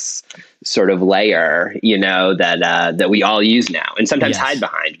this sort of layer, that we all use now and sometimes hide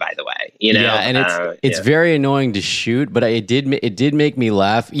behind, by the way, Yeah, and it's very annoying to shoot, but it did make me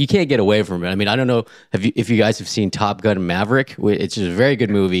laugh. You can't get away from it. I mean, I don't know if you guys have seen Top Gun Maverick. It's just a very good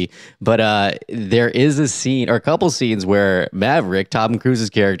movie, but there is a scene or a couple scenes where Maverick, Tom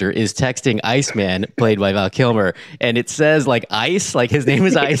Cruise's character, is texting Iceman, played by Val Kilmer, and it says like Ice, like his name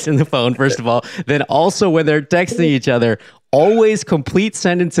is Ice in the phone, first of all. Then also when they're texting each other, always complete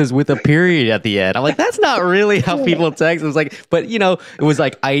sentences with a period at the end. I'm like, that's not really how people text. It was like, but it was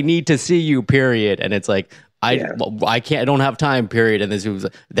like, I need to see you, period. And it's like, I don't have time, period. And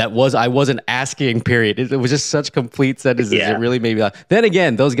I wasn't asking, period. It was just such complete sentences. Yeah. It really made me laugh. Then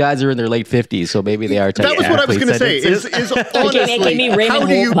again, those guys are in their late 50s, so maybe they are. That was what I was going to say. Is honestly, making me Raymond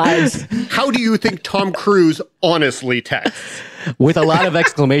Holt vibes. How do you think Tom Cruise honestly texts? With a lot of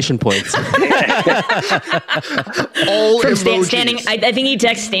exclamation points. All From emojis. standing, I think he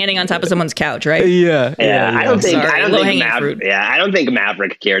texts standing on top of someone's couch, right? Yeah. I don't think fruit. I don't think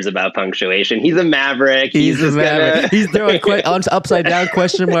Maverick cares about punctuation. He's a Maverick. He's a Maverick. He's throwing upside down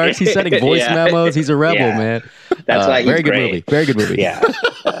question marks. He's sending voice memos. He's a rebel, man. That's why he's very good great. movie. Very good movie. Yeah.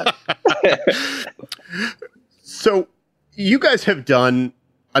 So you guys have done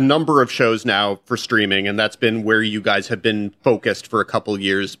a number of shows now for streaming, and that's been where you guys have been focused for a couple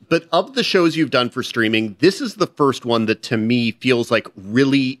years. But of the shows you've done for streaming, this is the first one that to me feels like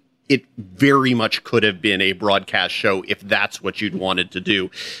really it very much could have been a broadcast show if that's what you'd wanted to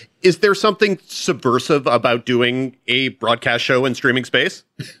do. Is there something subversive about doing a broadcast show in streaming space?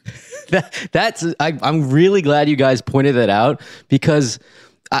 I'm really glad you guys pointed that out, because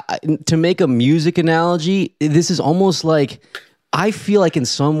to make a music analogy, this is almost like, I feel like in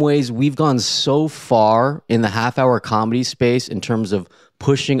some ways we've gone so far in the half-hour comedy space in terms of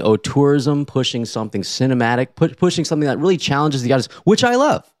pushing auteurism, pushing something cinematic, pushing something that really challenges the audience, which I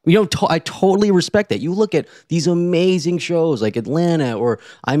love. I totally respect that. You look at these amazing shows like Atlanta or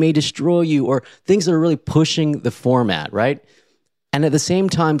I May Destroy You, or things that are really pushing the format, right? And at the same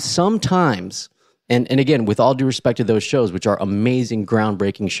time, sometimes, and again, with all due respect to those shows, which are amazing,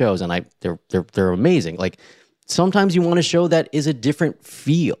 groundbreaking shows, and they're amazing, like, sometimes you want a show that is a different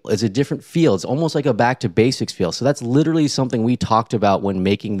feel. It's almost like a back to basics feel. So that's literally something we talked about when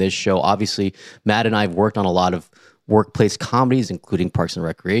making this show. Obviously, Matt and I have worked on a lot of workplace comedies, including Parks and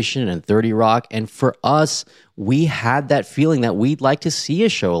Recreation and 30 Rock. And for us, we had that feeling that we'd like to see a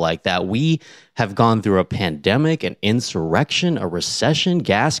show like that. We have gone through a pandemic, an insurrection, a recession.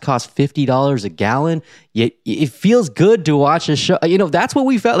 Gas costs $50 a gallon. Yet it feels good to watch a show. That's what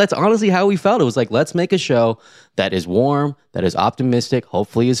we felt. That's honestly how we felt. It was like, let's make a show that is warm, that is optimistic,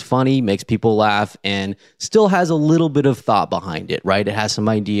 hopefully is funny, makes people laugh, and still has a little bit of thought behind it, right? It has some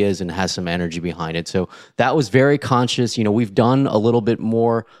ideas and has some energy behind it. So that was very conscious. We've done a little bit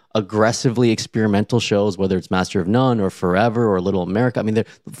more aggressively experimental shows, whether it's Master of None or Forever or Little America. I mean, they're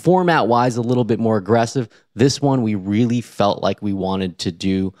format-wise a little bit more aggressive. This one, we really felt like we wanted to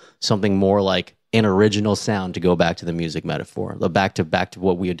do something more like an original sound, to go back to the music metaphor, back to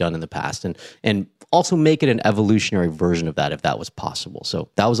what we had done in the past, and also make it an evolutionary version of that if that was possible. So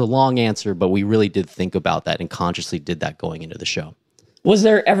that was a long answer, but we really did think about that and consciously did that going into the show. Was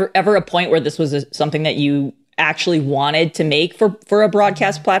there ever a point where this was something that you actually wanted to make for a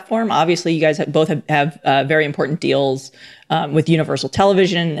broadcast platform? Obviously, you guys both have very important deals with Universal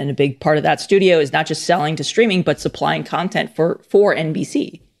Television, and a big part of that studio is not just selling to streaming, but supplying content for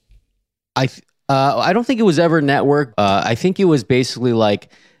NBC. I don't think it was ever network. I think it was basically like,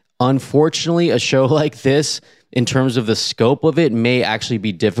 unfortunately, a show like this, in terms of the scope of it, may actually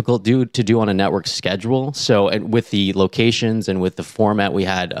be difficult to do on a network schedule. So, and with the locations and with the format we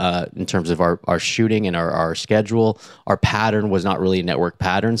had in terms of our shooting and our schedule, our pattern was not really a network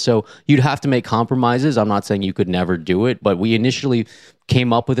pattern. So you'd have to make compromises. I'm not saying you could never do it, but we initially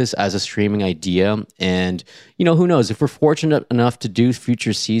came up with this as a streaming idea. And, who knows, if we're fortunate enough to do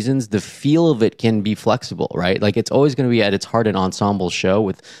future seasons, the feel of it can be flexible, right? Like, it's always going to be at its heart an ensemble show,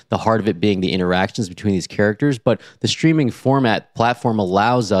 with the heart of it being the interactions between these characters. But the streaming format platform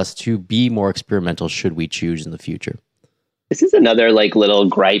allows us to be more experimental should we choose in the future. This is another little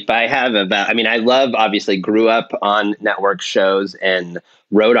gripe I have about, obviously grew up on network shows and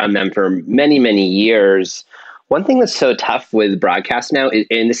wrote on them for many, many years. One thing that's so tough with broadcast now,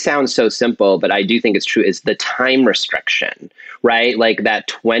 and this sounds so simple, but I do think it's true, is the time restriction, right? Like that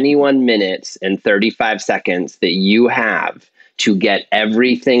 21 minutes and 35 seconds that you have to get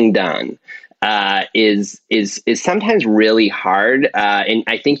everything done is sometimes really hard. And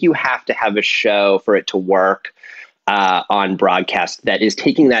I think you have to have a show for it to work on broadcast that is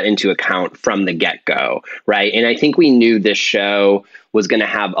taking that into account from the get-go, right? And I think we knew this show was going to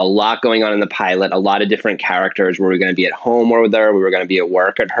have a lot going on in the pilot, a lot of different characters. We were going to be at home with her, we were going to be at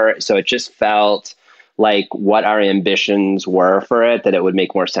work at her. So it just felt like what our ambitions were for it, that it would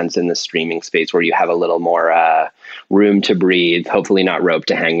make more sense in the streaming space where you have a little more room to breathe, hopefully not rope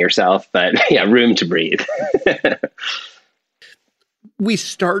to hang yourself, but yeah, room to breathe. We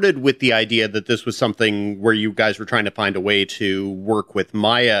started with the idea that this was something where you guys were trying to find a way to work with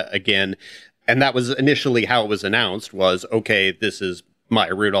Maya again. And that was initially how it was announced was, okay, this is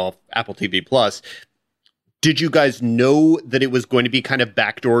Maya Rudolph, Apple TV Plus. Did you guys know that it was going to be kind of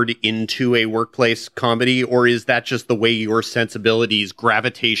backdoored into a workplace comedy, or is that just the way your sensibilities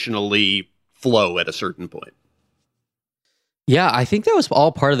gravitationally flow at a certain point? Yeah, I think that was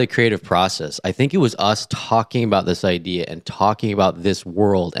all part of the creative process. I think it was us talking about this idea and talking about this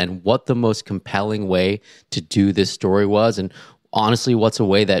world and what the most compelling way to do this story was. And honestly, what's a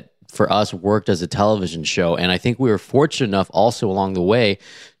way that for us worked as a television show. And I think we were fortunate enough also along the way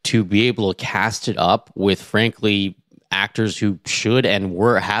to be able to cast it up with, frankly, actors who should and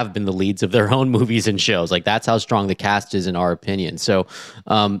have been the leads of their own movies and shows. Like, that's how strong the cast is in our opinion. So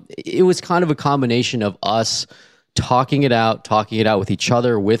it was kind of a combination of us talking it out with each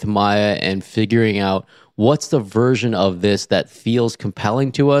other, with Maya, and figuring out what's the version of this that feels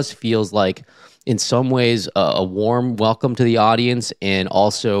compelling to us, feels like in some ways a warm welcome to the audience, and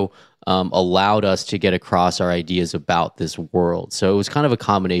also allowed us to get across our ideas about this world. So it was kind of a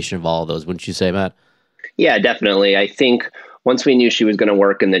combination of all of those, wouldn't you say, Matt? Yeah, definitely. I think once we knew she was going to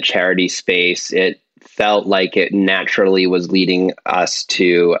work in the charity space, it felt like it naturally was leading us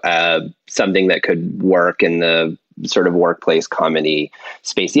to something that could work in the sort of workplace comedy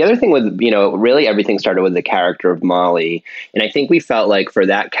space. The other thing was, really everything started with the character of Molly. And I think we felt like for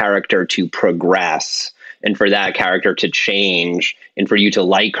that character to progress and for that character to change and for you to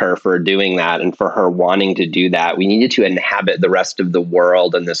like her for doing that and for her wanting to do that, we needed to inhabit the rest of the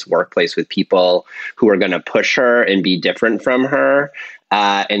world in this workplace with people who are going to push her and be different from her.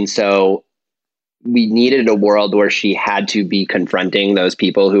 And so we needed a world where she had to be confronting those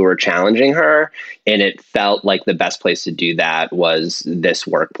people who were challenging her. And it felt like the best place to do that was this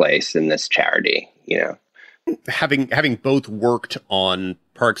workplace and this charity, Having both worked on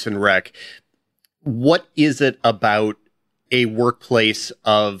Parks and Rec, what is it about a workplace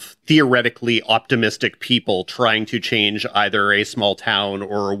of theoretically optimistic people trying to change either a small town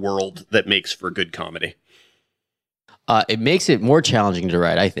or a world that makes for good comedy? It makes it more challenging to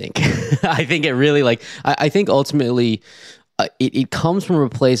write, I think. I think it really, I think ultimately it comes from a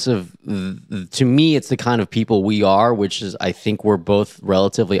place of, to me, it's the kind of people we are, which is, I think we're both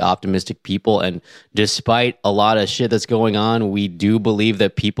relatively optimistic people. And despite a lot of shit that's going on, we do believe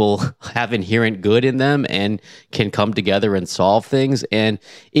that people have inherent good in them and can come together and solve things. And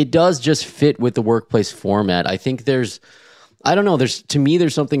it does just fit with the workplace format. I think I don't know, to me,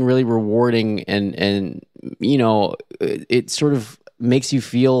 there's something really rewarding and it sort of makes you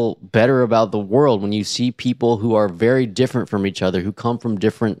feel better about the world when you see people who are very different from each other, who come from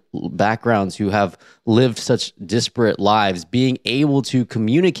different backgrounds, who have lived such disparate lives, being able to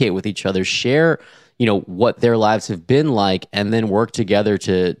communicate with each other, share, what their lives have been like, and then work together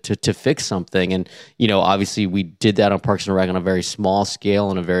to fix something. And, obviously we did that on Parks and Rec on a very small scale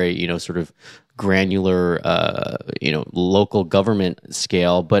and a very, sort of granular, local government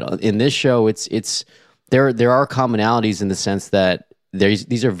scale. But in this show, there are commonalities in the sense that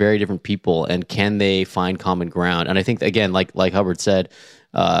these are very different people, and can they find common ground? And I think, again, like Hubbard said,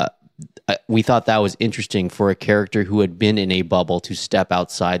 we thought that was interesting for a character who had been in a bubble to step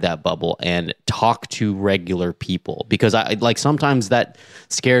outside that bubble and talk to regular people. Because sometimes that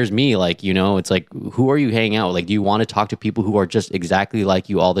scares me. It's like, who are you hanging out with? Like, do you want to talk to people who are just exactly like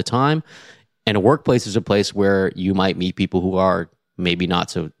you all the time? And a workplace is a place where you might meet people who are maybe not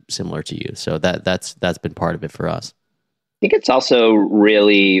so similar to you. So that's been part of it for us. I think it's also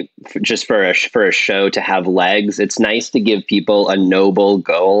really just for a show to have legs. It's nice to give people a noble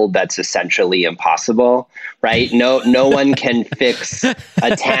goal that's essentially impossible, right? No one can fix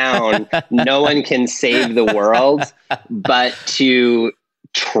a town. No one can save the world, but to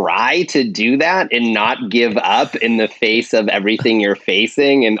try to do that and not give up in the face of everything you're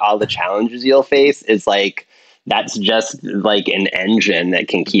facing and all the challenges you'll face is like, that's just like an engine that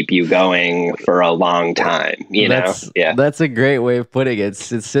can keep you going for a long time, you know? Yeah. That's a great way of putting it.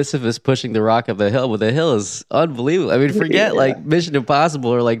 It's Sisyphus pushing the rock up the hill, but the hill is unbelievable. I mean, forget like Mission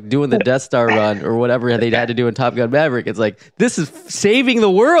Impossible or like doing the Death Star run or whatever they had to do in Top Gun Maverick. It's like, this is saving the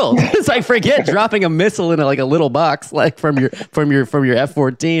world. It's like, forget dropping a missile in like a little box, like from your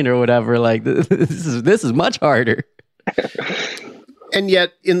F-14 or whatever. Like this is much harder. And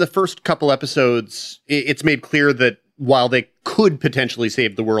yet, in the first couple episodes, it's made clear that while they could potentially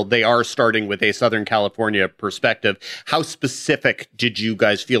save the world, they are starting with a Southern California perspective. How specific did you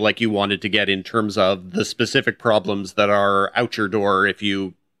guys feel like you wanted to get in terms of the specific problems that are out your door if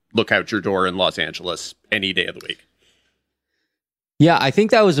you look out your door in Los Angeles any day of the week? Yeah, I think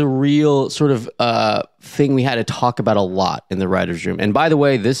that was a real sort of thing we had to talk about a lot in the writer's room. And by the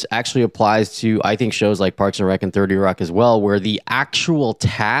way, this actually applies to, I think, shows like Parks and Rec and 30 Rock as well, where the actual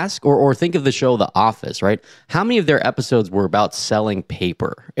task, or think of the show The Office, right? How many of their episodes were about selling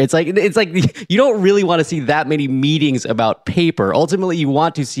paper? It's like you don't really want to see that many meetings about paper. Ultimately, you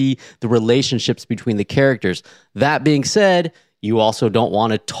want to see the relationships between the characters. That being said, you also don't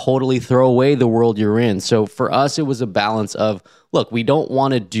want to totally throw away the world you're in. So for us, it was a balance of, look, we don't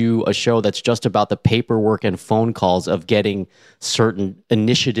want to do a show that's just about the paperwork and phone calls of getting certain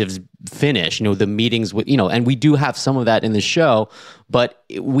initiatives finished, the meetings with, and we do have some of that in the show, but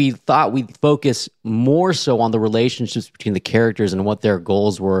we thought we'd focus more so on the relationships between the characters and what their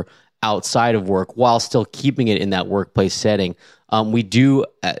goals were outside of work while still keeping it in that workplace setting. We do,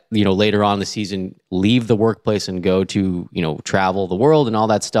 later on in the season, leave the workplace and go to, travel the world and all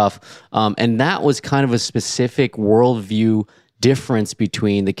that stuff. And that was kind of a specific worldview difference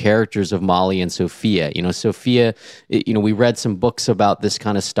between the characters of Molly and Sophia. Sophia, we read some books about this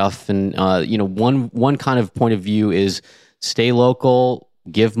kind of stuff. And, one kind of point of view is stay local,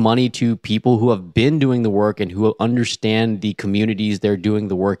 give money to people who have been doing the work and who understand the communities they're doing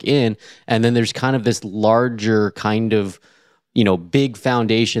the work in. And then there's kind of this larger kind of, big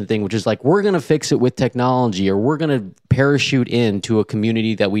foundation thing, which is like, we're going to fix it with technology, or we're going to parachute into a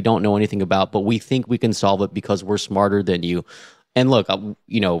community that we don't know anything about, but we think we can solve it because we're smarter than you. And look,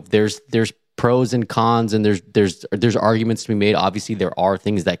 there's pros and cons, and there's arguments to be made. Obviously, there are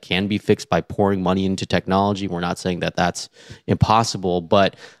things that can be fixed by pouring money into technology. We're not saying that that's impossible,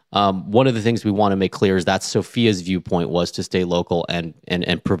 but one of the things we want to make clear is that Sophia's viewpoint was to stay local and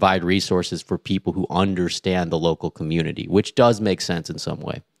provide resources for people who understand the local community, which does make sense in some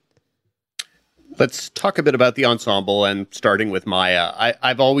way. Let's talk a bit about the ensemble, and starting with Maya.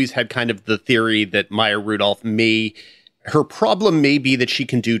 I've always had kind of the theory that Maya Rudolph her problem may be that she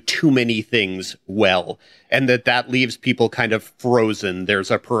can do too many things well, and that leaves people kind of frozen. There's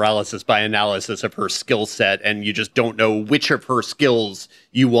a paralysis by analysis of her skill set, and you just don't know which of her skills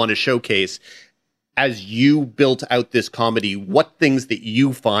you want to showcase. As you built out this comedy, what things that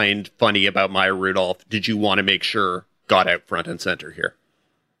you find funny about Maya Rudolph did you want to make sure got out front and center here?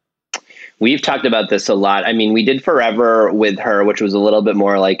 We've talked about this a lot. I mean, we did Forever with her, which was a little bit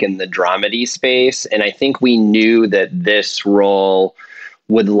more like in the dramedy space. And I think we knew that this role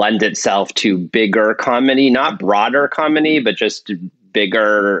would lend itself to bigger comedy, not broader comedy, but just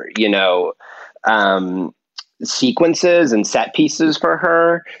bigger, sequences and set pieces for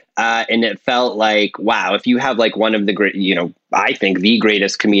her. And it felt like, wow, if you have like one of the great, I think the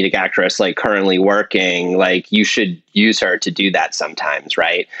greatest comedic actress like currently working, like you should use her to do that sometimes,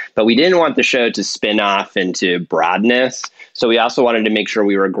 right? But we didn't want the show to spin off into broadness. So we also wanted to make sure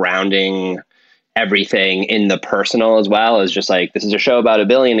we were grounding everything in the personal as well, as just like, this is a show about a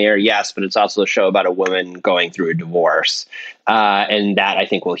billionaire, yes, but it's also a show about a woman going through a divorce. And that I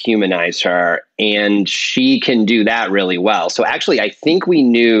think will humanize her. And she can do that really well. So actually, I think we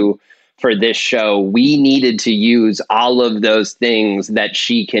knew for this show, we needed to use all of those things that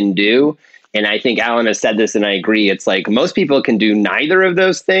she can do. And I think Alan has said this, and I agree. It's like most people can do neither of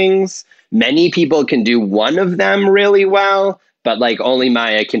those things. Many people can do one of them really well, but like only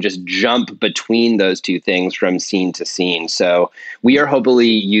Maya can just jump between those two things from scene to scene. So we are hopefully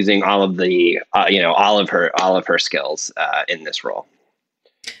using all of the, all of her skills in this role.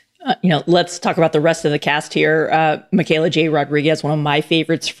 Let's talk about the rest of the cast here. Michaela J. Rodriguez, one of my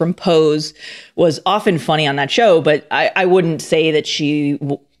favorites from Pose, was often funny on that show, but I wouldn't say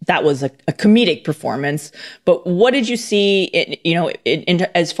that that was a comedic performance. But what did you see, in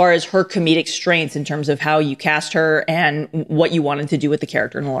as far as her comedic strengths in terms of how you cast her and what you wanted to do with the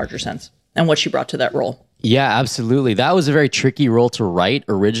character in a larger sense and what she brought to that role? Yeah, absolutely. That was a very tricky role to write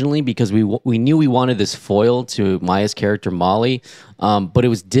originally because we knew we wanted this foil to Maya's character, Molly, but it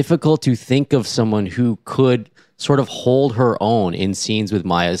was difficult to think of someone who could sort of hold her own in scenes with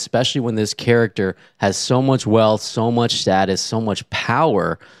Maya, especially when this character has so much wealth, so much status, so much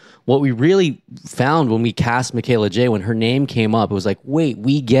power. What we really found when we cast Michaela J, when her name came up, it was like, wait,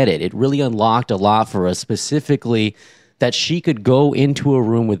 we get it. It really unlocked a lot for us, specifically that she could go into a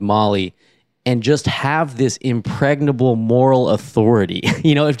room with Molly and just have this impregnable moral authority.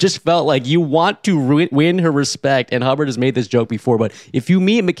 It just felt like you want to win her respect. And Hubbard has made this joke before, but if you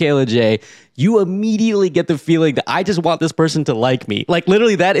meet Michaela J, you immediately get the feeling that I just want this person to like me. Like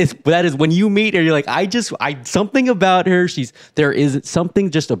literally that is when you meet her, you're like, something about her. There is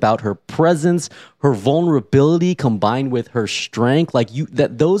something just about her presence, her vulnerability combined with her strength.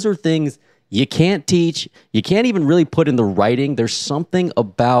 Those are things you can't teach. You can't even really put in the writing. There's something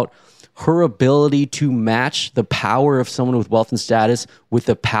about her ability to match the power of someone with wealth and status with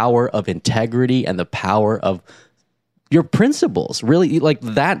the power of integrity and the power of your principles. Really, like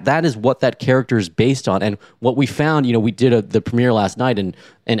that is what that character is based on. And what we found, we did the premiere last night, and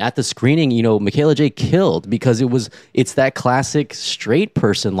at the screening, Michaela J killed, because it's that classic straight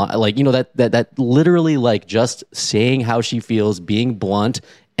person, that literally, like, just saying how she feels, being blunt,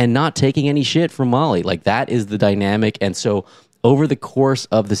 and not taking any shit from Molly. Like, that is the dynamic. And so over the course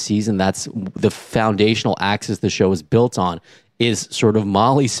of the season, that's the foundational axis the show is built on, is sort of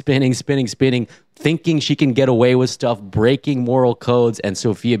Molly spinning, thinking she can get away with stuff, breaking moral codes, and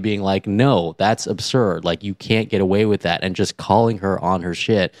Sophia being like, no, that's absurd. Like, you can't get away with that, and just calling her on her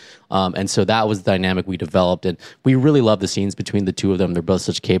shit. And so that was the dynamic we developed, and we really love the scenes between the two of them. They're both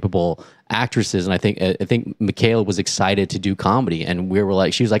such capable actresses, and I think Michaela was excited to do comedy, and we were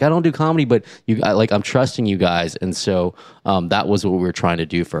like, she was like, I don't do comedy, but I'm trusting you guys, and so that was what we were trying to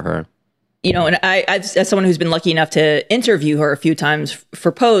do for her. And I, as someone who's been lucky enough to interview her a few times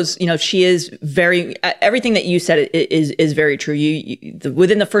for Pose, she is very, everything that you said is very true.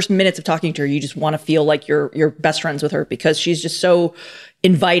 Within the first minutes of talking to her, you just want to feel like you're best friends with her, because she's just so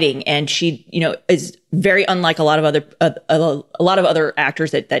inviting, and she, is very unlike a lot of other actors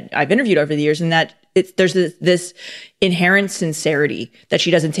that I've interviewed over the years, and that there's this inherent sincerity that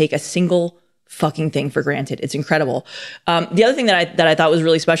she doesn't take a single fucking thing for granted. It's incredible. The other thing that I thought was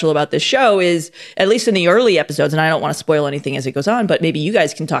really special about this show is, at least in the early episodes, and I don't want to spoil anything as it goes on, but maybe you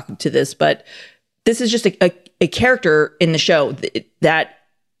guys can talk to this, but this is just a character in the show that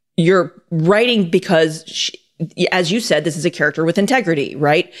you're writing because she, as you said, this is a character with integrity,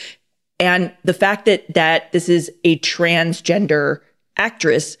 right? And the fact that this is a transgender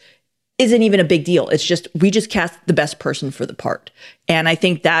actress isn't even a big deal. It's just, we just cast the best person for the part. And I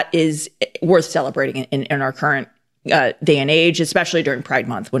think that is worth celebrating in our current day and age, especially during Pride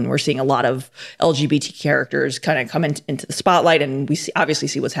Month, when we're seeing a lot of LGBT characters kind of come into the spotlight, and we obviously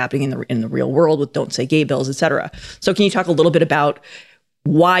see what's happening in the real world with Don't Say Gay bills, et cetera. So can you talk a little bit about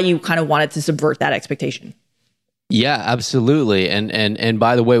why you kind of wanted to subvert that expectation? Yeah, absolutely. And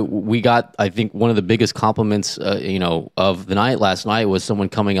by the way, we got, I think, one of the biggest compliments, of the night last night was someone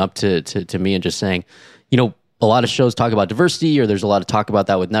coming up to me and just saying, a lot of shows talk about diversity, or there's a lot of talk about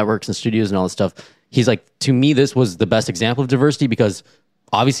that with networks and studios and all this stuff. He's like, to me, this was the best example of diversity, because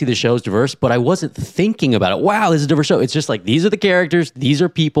obviously the show is diverse, but I wasn't thinking about it. Wow, this is a diverse show. It's just like, these are the characters. These are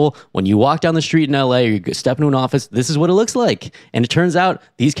people. When you walk down the street in LA, or you step into an office, this is what it looks like. And it turns out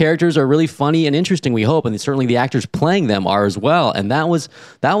these characters are really funny and interesting, we hope. And certainly the actors playing them are as well. And that was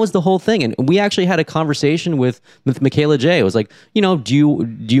the whole thing. And we actually had a conversation with Michaela J. It was like, do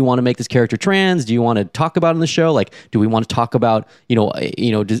you want to make this character trans? Do you want to talk about it in the show? Like, do we want to talk about,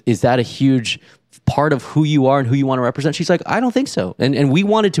 is that a huge part of who you are and who you want to represent? She's like, I don't think so. And we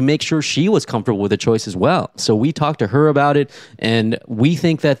wanted to make sure she was comfortable with the choice as well. So we talked to her about it, and we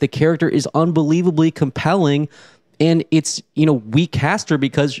think that the character is unbelievably compelling. And it's, we cast her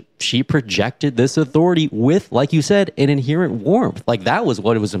because she projected this authority with, like you said, an inherent warmth. Like, that was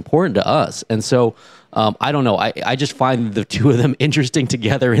what was important to us. And so, I don't know. I just find the two of them interesting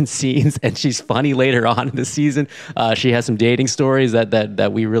together in scenes, and she's funny later on in the season. She has some dating stories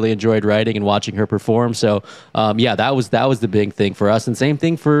that we really enjoyed writing and watching her perform. So, that was the big thing for us. And same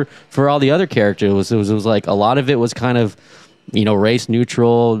thing for all the other characters. It was like a lot of it was kind of, race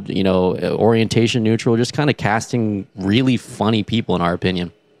neutral, orientation neutral, just kind of casting really funny people, in our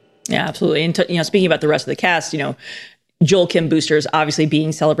opinion. Yeah, absolutely. And speaking about the rest of the cast, Joel Kim Booster is obviously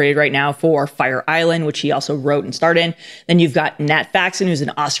being celebrated right now for Fire Island, which he also wrote and starred in. Then you've got Nat Faxon, who's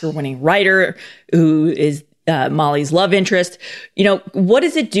an Oscar-winning writer, who is Molly's love interest. What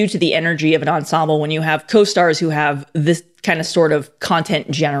does it do to the energy of an ensemble when you have co-stars who have this kind of sort of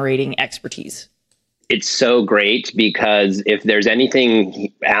content-generating expertise? It's so great, because if there's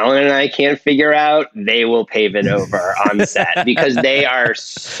anything Alan and I can't figure out, they will pave it over on set, because they are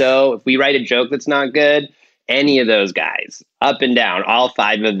so, if we write a joke that's not good, any of those guys, up and down, all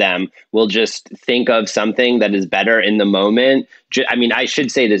 5 of them will just think of something that is better in the moment. I mean, I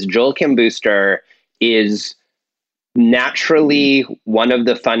should say this, Joel Kim Booster is naturally one of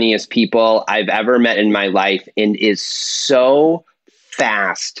the funniest people I've ever met in my life, and is so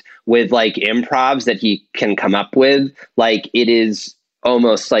fast with like improvs that he can come up with. Like, it is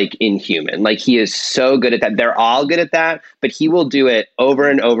almost like inhuman. Like, he is so good at that. They're all good at that, but he will do it over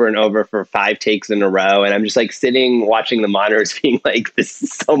and over and over for 5 takes in a row. And I'm just like sitting watching the monitors being like, this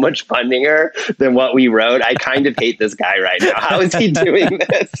is so much funnier than what we wrote. I kind of hate this guy right now. How is he doing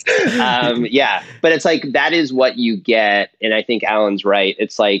this? Yeah, but it's like, that is what you get. And I think Alan's right.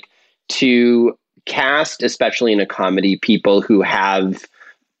 It's like, to cast, especially in a comedy, people who have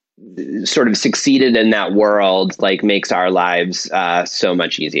sort of succeeded in that world, like, makes our lives so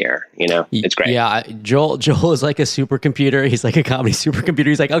much easier. You know, it's great. Yeah, Joel is like a supercomputer. He's like a comedy supercomputer.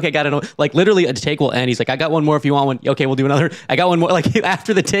 He's like, okay, got it. Like, literally a take will end. He's like, I got one more if you want one. Okay, we'll do another. I got one more. Like,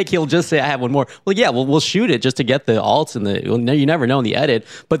 after the take, he'll just say, I have one more. Well, yeah, we'll shoot it just to get the alts and you never know in the edit.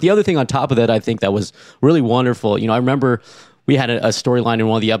 But the other thing on top of that, I think that was really wonderful. You know, I remember we had a storyline in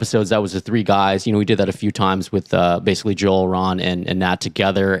one of the episodes that was the 3 guys. You know, we did that a few times with basically Joel, Ron, and Nat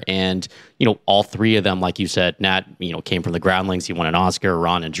together. And, you know, all 3 of them, like you said, Nat, you know, came from the Groundlings. He won an Oscar.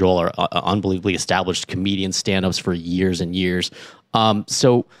 Ron and Joel are unbelievably established comedian stand-ups for years and years.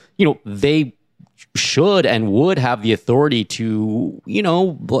 So, you know, they should and would have the authority to, you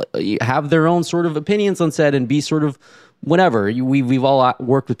know, have their own sort of opinions on set and be sort of whatever. We've all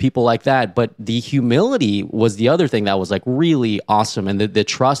worked with people like that, but the humility was the other thing that was like really awesome, and the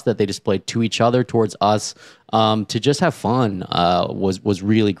trust that they displayed to each other, towards us, to just have fun was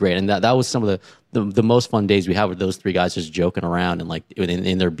really great. And that was some of the most fun days we had with those 3 guys just joking around and like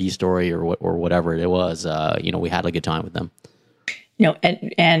in their B story or whatever it was. You know, we had a good time with them. You know,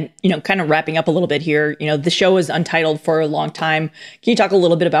 and you know, kind of wrapping up a little bit here, you know, the show was untitled for a long time. Can you talk a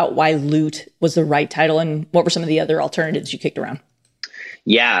little bit about why Loot was the right title, and what were some of the other alternatives you kicked around?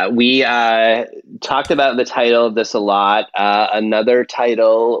 Yeah, we talked about the title of this a lot. Another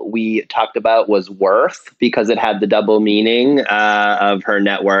title we talked about was Worth, because it had the double meaning of her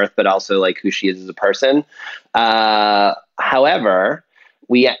net worth, but also like who she is as a person. However,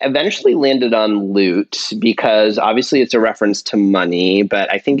 we eventually landed on Loot because obviously it's a reference to money, but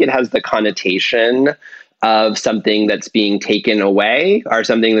I think it has the connotation of something that's being taken away or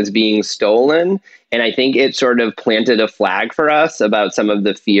something that's being stolen. And I think it sort of planted a flag for us about some of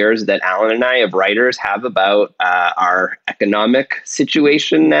the fears that Alan and I, of writers, have about our economic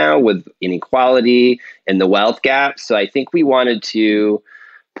situation now with inequality and the wealth gap. So I think we wanted to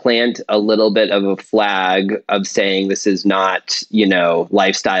plant a little bit of a flag of saying this is not, you know,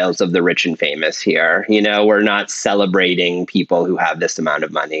 lifestyles of the rich and famous here. You know, we're not celebrating people who have this amount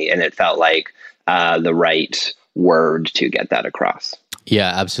of money. And it felt like the right word to get that across.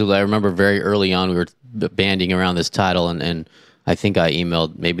 Yeah, absolutely. I remember very early on we were banding around this title, and I think I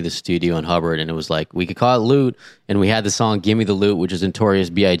emailed maybe the studio and Hubbard, and it was like, we could call it Loot. And we had the song Give Me the Loot, which is a Notorious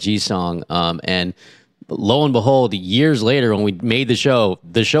B.I.G. song. And lo and behold, years later, when we made the show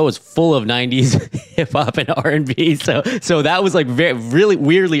is full of 90s hip hop and R&B. So that was like really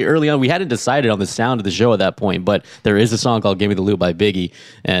weirdly early on. We hadn't decided on the sound of the show at that point, but there is a song called Give Me the Loot by Biggie.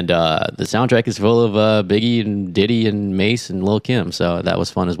 And the soundtrack is full of Biggie and Diddy and Mace and Lil' Kim. So that was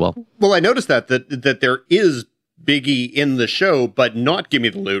fun as well. Well, I noticed that there is Biggie in the show, but not Give Me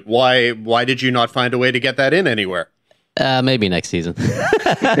the Loot. Why did you not find a way to get that in anywhere? Maybe next season.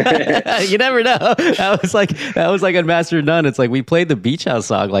 You never know. That was like on Master of None. It's like we played the Beach House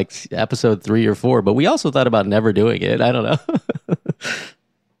song like episode 3 or 4, but we also thought about never doing it. I don't know.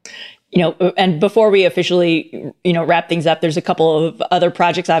 You know, and before we officially, you know, wrap things up, there's a couple of other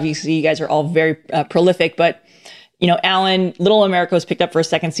projects. Obviously, you guys are all very prolific, but you know, Alan, Little America was picked up for a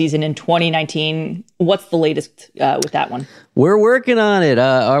second season in 2019. What's the latest with that one? We're working on it.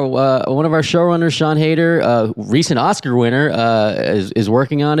 One of our showrunners, Sean Hader, recent Oscar winner, is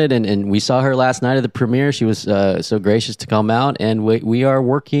working on it, and we saw her last night at the premiere. She was so gracious to come out, and we are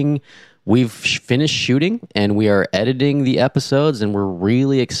working. We've finished shooting and we are editing the episodes, and we're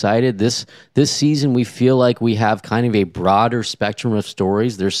really excited. This season, we feel like we have kind of a broader spectrum of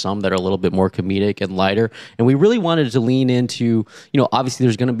stories. There's some that are a little bit more comedic and lighter, and we really wanted to lean into, you know, obviously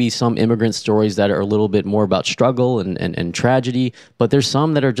there's going to be some immigrant stories that are a little bit more about struggle and tragedy, but there's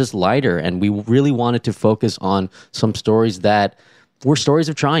some that are just lighter, and we really wanted to focus on some stories that we're stories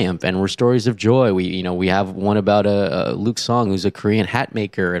of triumph and we're stories of joy. We have one about Luke Song, who's a Korean hat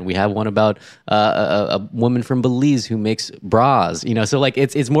maker, and we have one about a woman from Belize who makes bras. So like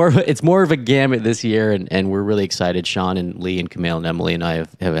it's more of a gamut this year, and we're really excited. Sean and Lee and Camille and Emily and I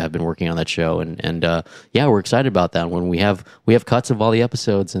have been working on that show, and we're excited about that. When we have cuts of all the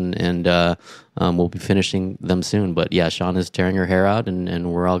episodes, and we'll be finishing them soon. But yeah, Sean is tearing her hair out,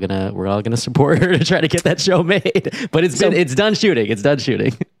 and we're all gonna support her to try to get that show made. But it's done shooting. It's done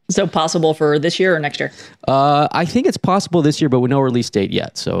shooting. So possible for this year or next year? I think it's possible this year, but with no release date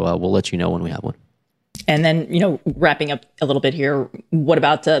yet. So we'll let you know when we have one. And then, wrapping up a little bit here, what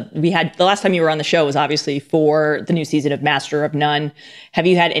about we had the last time you were on the show was obviously for the new season of Master of None. Have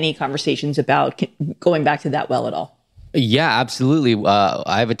you had any conversations about going back to that well at all? Yeah, absolutely.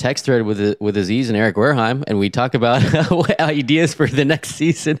 I have a text thread with Aziz and Eric Wareheim, and we talk about ideas for the next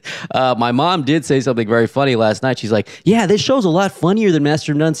season. My mom did say something very funny last night. She's like, "Yeah, this show's a lot funnier than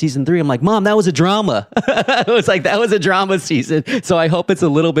Master of None season 3." I'm like, "Mom, that was a drama." It was like that was a drama season, so I hope it's a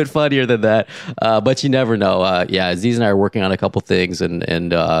little bit funnier than that. But you never know. Aziz and I are working on a couple things,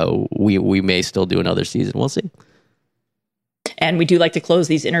 and we may still do another season. We'll see. And we do like to close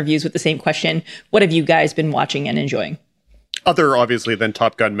these interviews with the same question. What have you guys been watching and enjoying? Other, obviously, than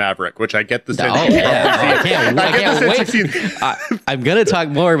Top Gun Maverick, which I get the sense. I can't wait. I'm going to talk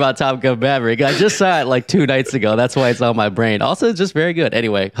more about Top Gun Maverick. I just saw it like 2 nights ago. That's why it's on my brain. Also, it's just very good.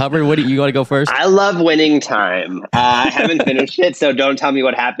 Anyway, Hubbard, what do you want to go first? I love Winning Time. I haven't finished it, so don't tell me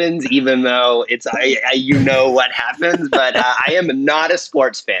what happens, even though you know what happens. But I am not a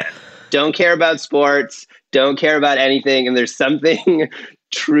sports fan. Don't care about sports. Don't care about anything. And there's something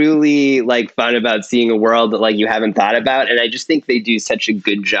truly like fun about seeing a world that like you haven't thought about. And I just think they do such a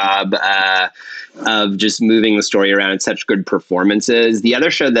good job of just moving the story around. It's such good performances. The other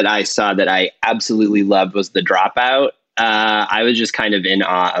show that I saw that I absolutely loved was The Dropout. I was just kind of in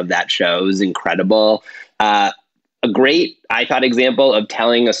awe of that show. It was incredible. A great, I thought, example of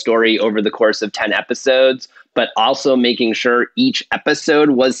telling a story over the course of 10 episodes, but also making sure each episode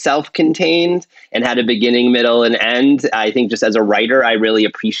was self-contained and had a beginning, middle, and end. I think just as a writer, I really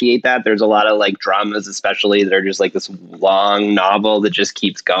appreciate that. There's a lot of like dramas, especially that are just like this long novel that just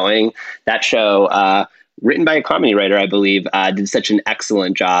keeps going. That show, written by a comedy writer, I believe, did such an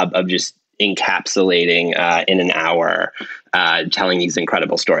excellent job of just encapsulating in an hour, telling these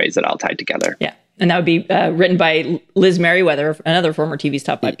incredible stories that all tied together. Yeah. And that would be written by Liz Merriweather, another former TV's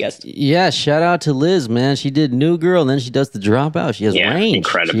Top 5 guest. Yeah, shout out to Liz, man. She did New Girl, and then she does The Dropout. She has range.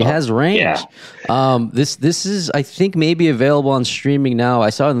 Incredible. She has range. Yeah. This is, I think, maybe available on streaming now. I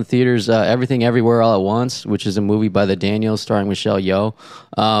saw it in the theaters, Everything Everywhere All at Once, which is a movie by the Daniels starring Michelle Yeoh.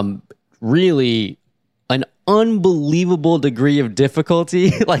 Really an unbelievable degree of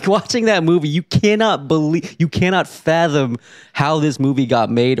difficulty. Like watching that movie, you cannot fathom how this movie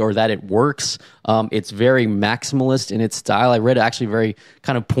got made or that it works. It's very maximalist in its style. I read actually a very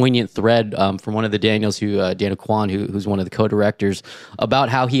kind of poignant thread from one of the Daniels, Daniel Kwan, who's one of the co-directors, about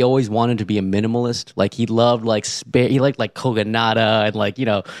how he always wanted to be a minimalist. Like he loved he liked Kogonada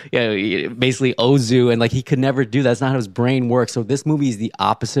and basically Ozu, and like he could never do that. That's not how his brain works. So this movie is the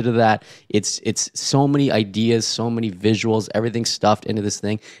opposite of that. It's so many ideas, so many visuals, everything stuffed into this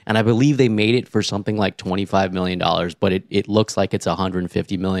thing. And I believe they made it for something like $25 million, but it looks like it's a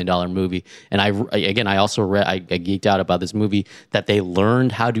 $150 million movie. And I also read, I geeked out about this movie, that they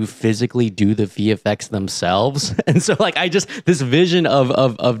learned how to physically do the VFX themselves. And so like, this vision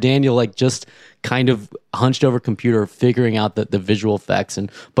of Daniel, like just kind of hunched over computer, figuring out the visual effects.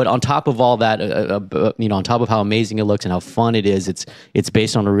 But on top of all that, on top of how amazing it looks and how fun it is, it's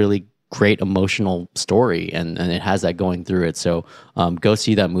based on a really great emotional story, and it has that going through it. So go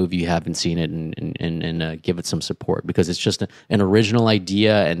see that movie if you haven't seen it, and give it some support, because it's just an original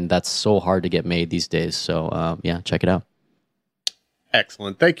idea, and that's so hard to get made these days. So check it out.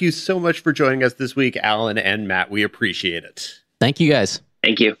 Excellent. Thank you so much for joining us this week, Alan and Matt. We appreciate it. Thank you, guys.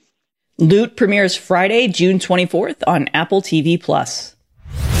 Thank you. Loot premieres Friday, June 24th on Apple TV+.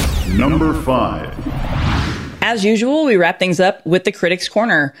 Number 5. As usual, we wrap things up with the Critics'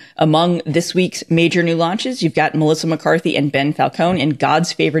 Corner. Among this week's major new launches, you've got Melissa McCarthy and Ben Falcone in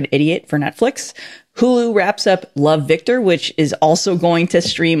God's Favorite Idiot for Netflix. Hulu wraps up Love, Victor, which is also going to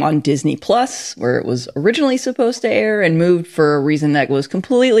stream on Disney Plus, where it was originally supposed to air and moved for a reason that was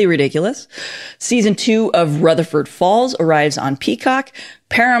completely ridiculous. Season 2 of Rutherford Falls arrives on Peacock.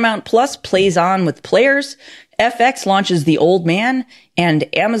 Paramount Plus plays on with Players. FX launches The Old Man, and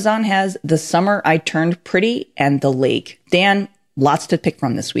Amazon has The Summer I Turned Pretty and The Lake. Dan, lots to pick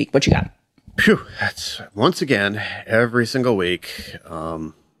from this week. What you got? Phew, that's once again, every single week,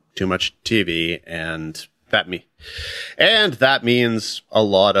 too much TV, and that means a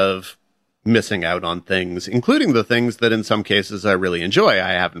lot of missing out on things, including the things that in some cases I really enjoy.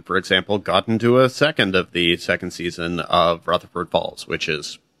 I haven't, for example, gotten to a second of the second season of Rutherford Falls, which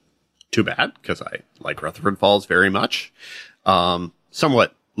is too bad because I like Rutherford Falls very much.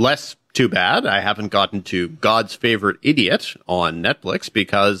 Somewhat less too bad I haven't gotten to God's Favorite Idiot on Netflix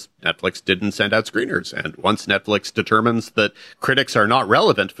because Netflix didn't send out screeners. And once Netflix determines that critics are not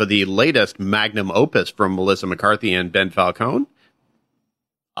relevant for the latest magnum opus from Melissa McCarthy and Ben Falcone,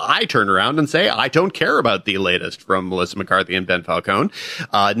 I turn around and say, I don't care about the latest from Melissa McCarthy and Ben Falcone.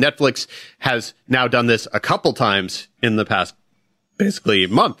 Netflix has now done this a couple times in the past, basically,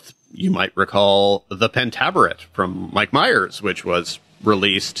 month. You might recall The Pentaverate from Mike Myers, which was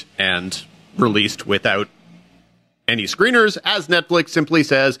released without any screeners, as Netflix simply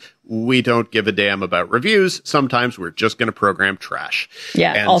says, we don't give a damn about reviews. Sometimes we're just going to program trash.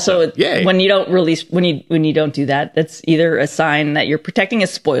 Yeah. And also, so, when you don't release, when you don't do that, that's either a sign that you're protecting a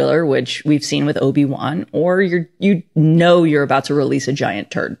spoiler, which we've seen with Obi-Wan, or you're about to release a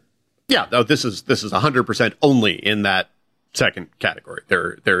giant turd. Yeah. No, this is 100% only in that second category.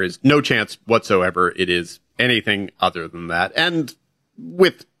 There is no chance whatsoever it is anything other than that. And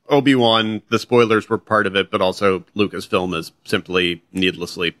with Obi-Wan, the spoilers were part of it, but also Lucasfilm is simply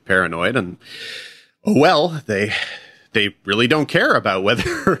needlessly paranoid. And, oh well, they really don't care about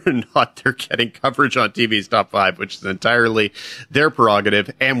whether or not they're getting coverage on TV's Top 5, which is entirely their prerogative.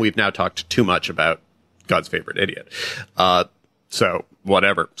 And we've now talked too much about God's Favorite Idiot. So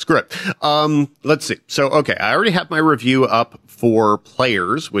whatever, screw it. Let's see. So, okay, I already have my review up for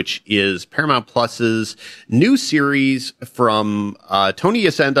Players, which is Paramount Plus's new series from Tony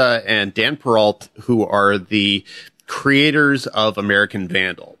Yacenda and Dan Peralt, who are the creators of American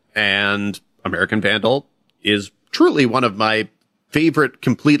Vandal. And American Vandal is truly one of my favorite,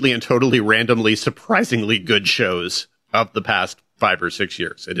 completely and totally randomly, surprisingly good shows of the past 5 or 6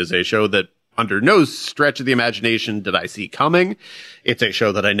 years. It is a show that under no stretch of the imagination did I see coming. It's a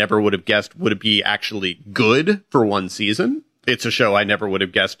show that I never would have guessed would be actually good for one season. It's a show I never would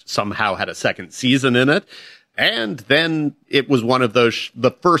have guessed somehow had a second season in it. And then it was one of those, the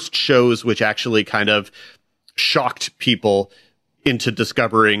first shows which actually kind of shocked people into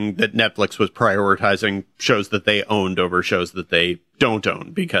discovering that Netflix was prioritizing shows that they owned over shows that they don't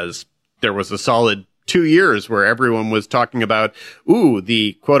own, because there was a solid 2 years where everyone was talking about,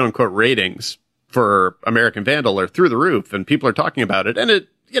 the quote unquote ratings for American Vandal are through the roof and people are talking about it. And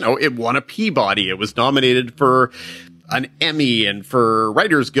it won a Peabody. It was nominated for an Emmy and for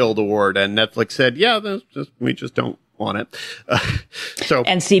Writers Guild Award. And Netflix said, we just don't want it.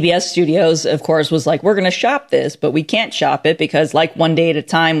 And CBS Studios, of course, was like, we're going to shop this, but we can't shop it because, like One Day at a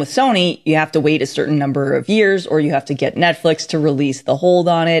Time with Sony, you have to wait a certain number of years or you have to get Netflix to release the hold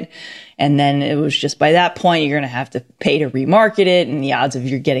on it. And then it was just by that point, you're going to have to pay to remarket it. And the odds of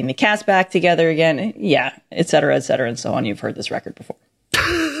you getting the cast back together again, et cetera, and so on. You've heard this record before.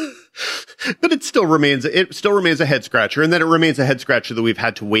 But it still remains a head scratcher. And then it remains a head scratcher that we've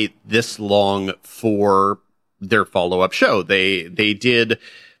had to wait this long for their follow-up show. They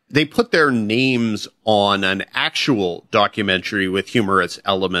put their names on an actual documentary with humorous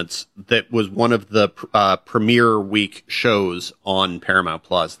elements that was one of the premiere week shows on Paramount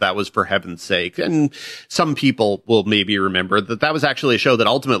Plus. That was For Heaven's Sake. And some people will maybe remember that was actually a show that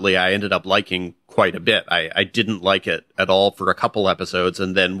ultimately I ended up liking quite a bit. I didn't like it at all for a couple episodes.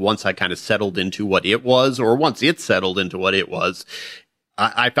 And then once I kind of settled into what it was, or once it settled into what it was,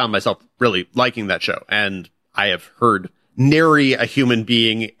 I found myself really liking that show. And I have heard nary a human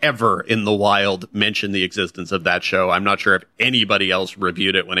being ever in the wild mention the existence of that show. I'm not sure if anybody else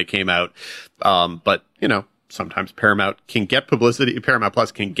reviewed it when it came out. But sometimes Paramount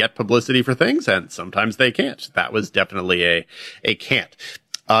Plus can get publicity for things, and sometimes they can't. That was definitely a can't.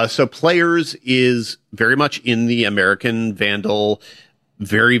 So Players is very much in the American Vandal,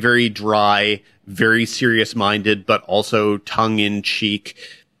 very, very dry, very serious-minded, but also tongue-in-cheek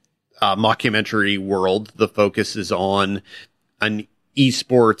mockumentary world. The focus is on an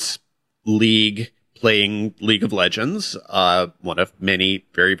esports league playing League of Legends, one of many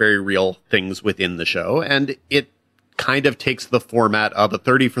very, very real things within the show. And it kind of takes the format of a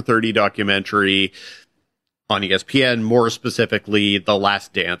 30 for 30 documentary on ESPN, more specifically The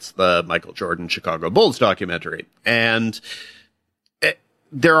Last Dance, the Michael Jordan Chicago Bulls documentary. And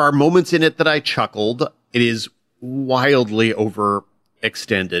there are moments in it that I chuckled. It is wildly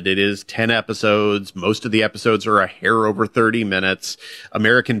overextended. It is 10 episodes. Most of the episodes are a hair over 30 minutes.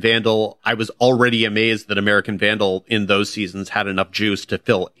 American Vandal, I was already amazed that American Vandal in those seasons had enough juice to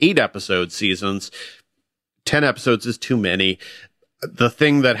fill 8 episode seasons. 10 episodes is too many. the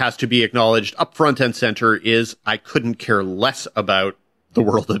thing that has to be acknowledged up front and center is I couldn't care less about the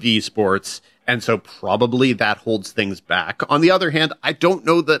world of esports. And so probably that holds things back. On the other hand, I don't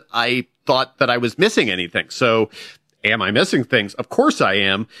know that I thought that I was missing anything. So am I missing things? Of course I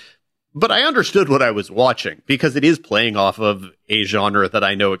am. But I understood what I was watching because it is playing off of a genre that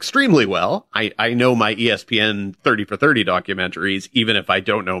I know extremely well. I know my ESPN 30 for 30 documentaries, even if I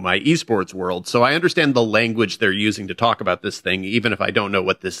don't know my esports world. So I understand the language they're using to talk about this thing, even if I don't know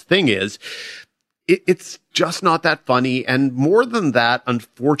what this thing is. It's just not that funny. And more than that,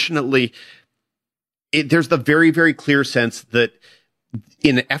 unfortunately, there's the very, very clear sense that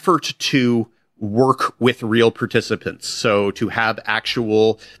in an effort to work with real participants, so to have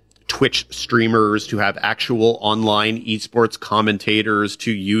actual Twitch streamers, to have actual online esports commentators,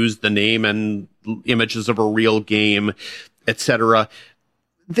 to use the name and images of a real game, etc.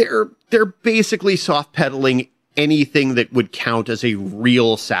 They're basically soft pedaling anything that would count as a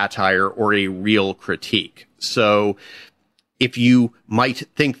real satire or a real critique. So if you might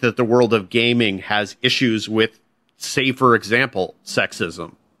think that the world of gaming has issues with, say, for example,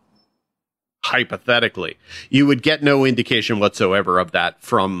 sexism, hypothetically, you would get no indication whatsoever of that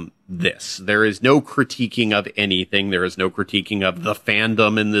from this. There is no critiquing of anything. There is no critiquing of the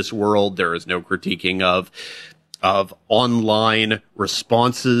fandom in this world. There is no critiquing of online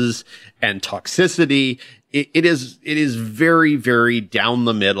responses and toxicity. It is very, very down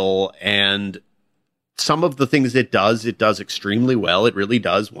the middle, and some of the things it does extremely well. It really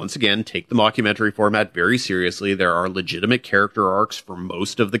does, once again, take the mockumentary format very seriously. There are legitimate character arcs for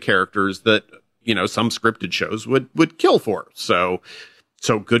most of the characters that, you know, some scripted shows would kill for. So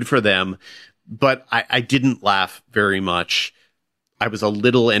good for them. But I didn't laugh very much. I was a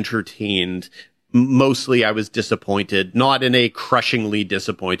little entertained. Mostly I was disappointed, not in a crushingly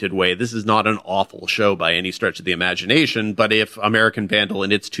disappointed way. This is not an awful show by any stretch of the imagination, but if American Vandal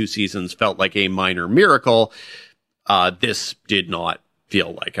in its 2 seasons felt like a minor miracle, this did not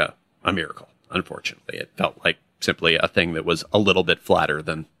feel like a miracle, unfortunately. It felt like simply a thing that was a little bit flatter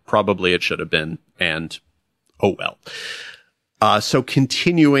than probably it should have been, and oh well. So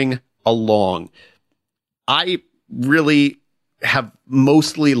continuing along, I really have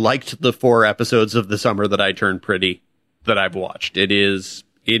mostly liked the 4 episodes of The Summer That I Turned Pretty that I've watched. It is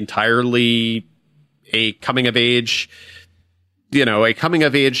entirely a coming of age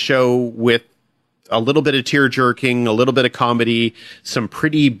show with a little bit of tear jerking, a little bit of comedy, some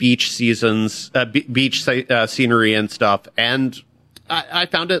pretty beach scenery and stuff. And I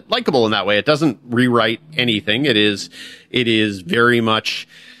found it likable in that way. It doesn't rewrite anything. It is very much,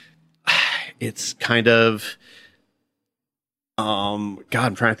 it's kind of, I'm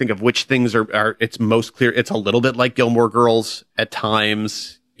trying to think of which things are it's most clear. It's a little bit like Gilmore Girls at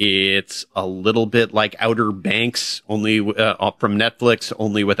times. It's a little bit like Outer Banks, only from Netflix,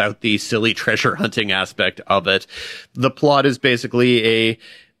 only without the silly treasure hunting aspect of it. The plot is basically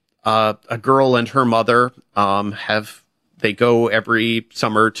a girl and her mother they go every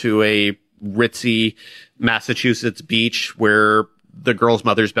summer to a ritzy Massachusetts beach where the girl's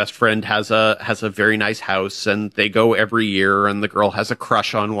mother's best friend has a very nice house, and they go every year, and the girl has a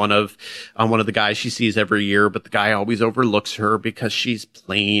crush on one of the guys she sees every year, but the guy always overlooks her because she's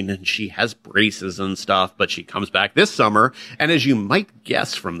plain and she has braces and stuff. But she comes back this summer, and as you might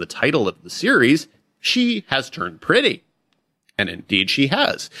guess from the title of the series, she has turned pretty. And indeed she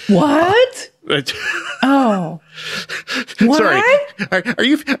has. What? Oh. What? Sorry.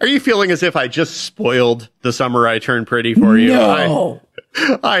 Are you feeling as if I just spoiled The Summer I Turned Pretty for you? No.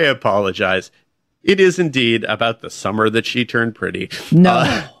 I apologize. It is indeed about the summer that she turned pretty.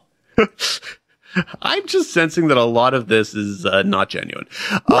 No. I'm just sensing that a lot of this is not genuine.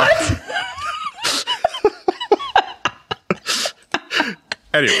 What?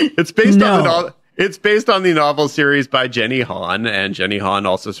 Anyway, it's based on the novel. It's based on the novel series by Jenny Han, and Jenny Han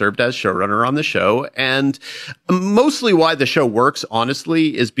also served as showrunner on the show. And mostly why the show works,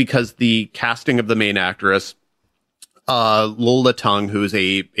 honestly, is because the casting of the main actress, Lola Tung, who's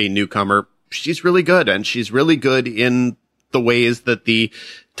a newcomer, she's really good, and she's really good in the ways that the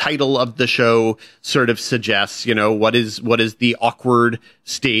title of the show sort of suggests. You know, what is the awkward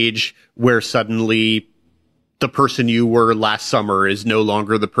stage where suddenly the person you were last summer is no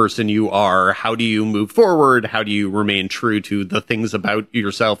longer the person you are? How do you move forward? How do you remain true to the things about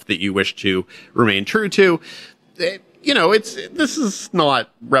yourself that you wish to remain true to? You know, this is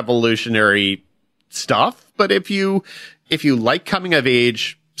not revolutionary stuff, but if you like coming of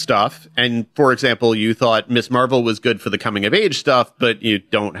age stuff, and for example, you thought Miss Marvel was good for the coming of age stuff, but you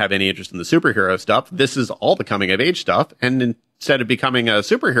don't have any interest in the superhero stuff, this is all the coming of age stuff. And instead of becoming a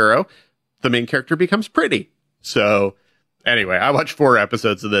superhero, the main character becomes pretty. So Anyway, I watched 4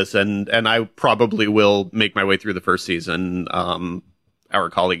 episodes of this, and I probably will make my way through the first season. Our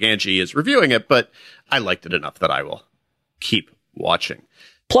colleague Angie is reviewing it, but I liked it enough that I will keep watching.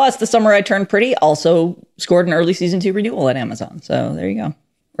 Plus, The Summer I Turned Pretty also scored an early season 2 renewal at Amazon. So there you go.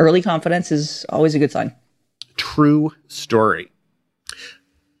 Early confidence is always a good sign. True story.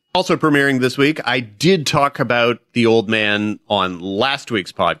 Also premiering this week, I did talk about The Old Man on last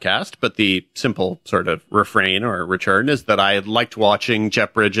week's podcast, but the simple sort of refrain or return is that I liked watching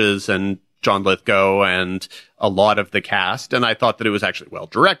Jeff Bridges and John Lithgow and a lot of the cast, and I thought that it was actually well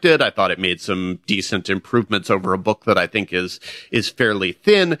directed. I thought it made some decent improvements over a book that I think is fairly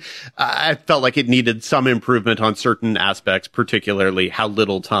thin. I felt like it needed some improvement on certain aspects, particularly how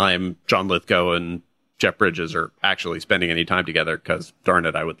little time John Lithgow and Jeff Bridges are actually spending any time together, because darn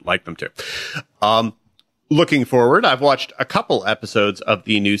it, I would like them to. Looking forward, I've watched a couple episodes of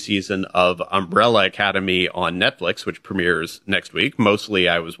the new season of Umbrella Academy on Netflix, which premieres next week. Mostly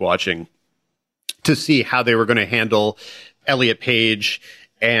I was watching to see how they were going to handle Elliot Page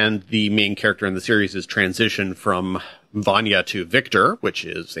and the main character in the series' transition from Vanya to Victor, which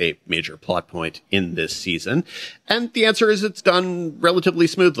is a major plot point in this season. And the answer is it's done relatively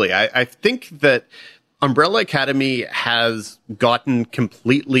smoothly. I think that Umbrella Academy has gotten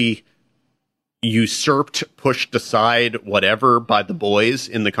completely usurped, pushed aside, whatever, by The Boys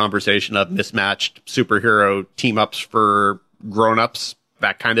in the conversation of mismatched superhero team-ups for grown-ups,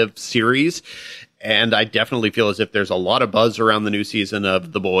 that kind of series. And I definitely feel as if there's a lot of buzz around the new season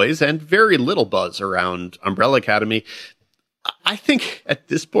of The Boys and very little buzz around Umbrella Academy. I think at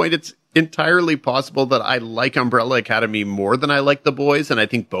this point it's entirely possible that I like Umbrella Academy more than I like The Boys, and I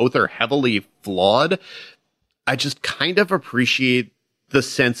think both are heavily flawed. I just kind of appreciate the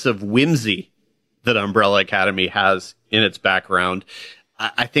sense of whimsy that Umbrella Academy has in its background.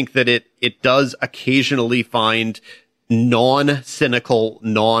 I think that it does occasionally find non-cynical,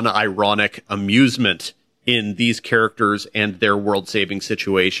 non-ironic amusement in these characters and their world-saving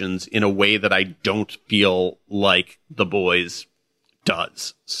situations in a way that I don't feel like The Boys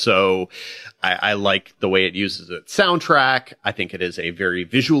does. So I like the way it uses its soundtrack. I think it is a very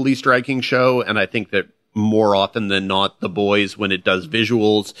visually striking show, and I think that more often than not, The Boys, when it does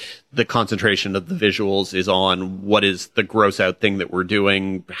visuals, the concentration of the visuals is on what is the gross out thing that we're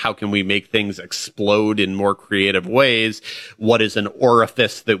doing? How can we make things explode in more creative ways? What is an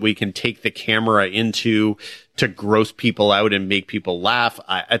orifice that we can take the camera into to gross people out and make people laugh?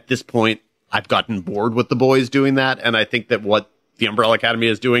 At this point, I've gotten bored with The Boys doing that, and I think that what the Umbrella Academy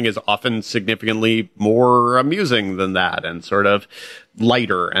is doing is often significantly more amusing than that and sort of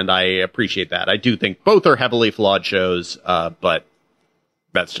lighter, and I appreciate that. I do think both are heavily flawed shows, but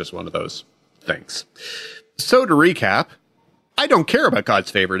that's just one of those things. So to recap, I don't care about God's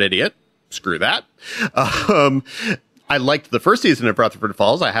Favorite Idiot. Screw that. I liked the first season of Rutherford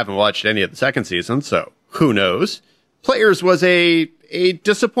Falls. I haven't watched any of the second season, so who knows? Players was a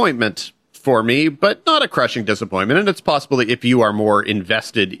disappointment for me, but not a crushing disappointment. And it's possible that if you are more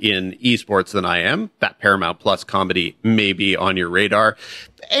invested in esports than I am, that Paramount Plus comedy may be on your radar.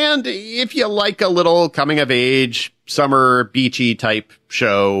 And if you like a little coming of age, summer, beachy type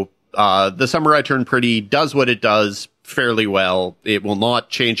show, The Summer I Turned Pretty does what it does fairly well. It will not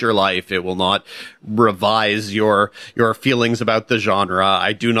change your life. It will not revise your feelings about the genre.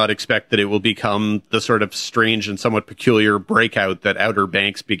 I do not expect that it will become the sort of strange and somewhat peculiar breakout that Outer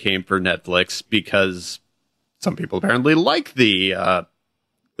Banks became for Netflix, because some people apparently like the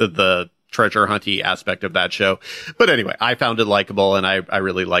treasure hunty aspect of that show. But anyway, I found it likable, and I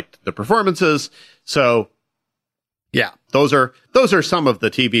really liked the performances. So yeah, those are some of the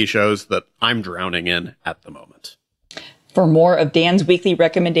TV shows that I'm drowning in at the moment. For more of Dan's weekly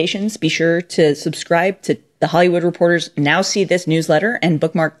recommendations, be sure to subscribe to the Hollywood Reporter's Now See This newsletter and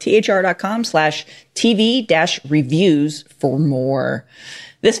bookmark thr.com/TV-reviews for more.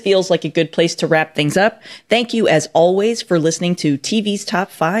 This feels like a good place to wrap things up. Thank you, as always, for listening to TV's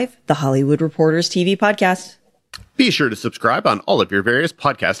Top 5, the Hollywood Reporter's TV podcast. Be sure to subscribe on all of your various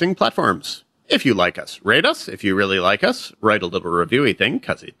podcasting platforms. If you like us, rate us. If you really like us, write a little reviewy thing,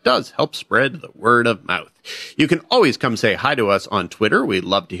 because it does help spread the word of mouth. You can always come say hi to us on Twitter. We'd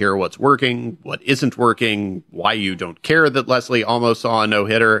love to hear what's working, what isn't working, why you don't care that Leslie almost saw a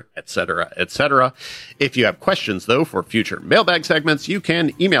no-hitter, etc., etc. If you have questions, though, for future mailbag segments, you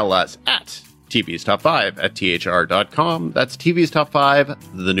can email us at TV's Top 5 at thr.com. That's TV's Top 5,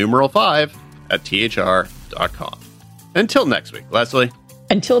 the numeral 5, at thr.com. Until next week, Leslie.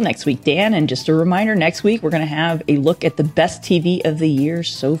 Until next week, Dan, and just a reminder, next week we're going to have a look at the best TV of the year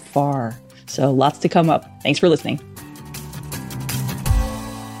so far. So lots to come up. Thanks for listening.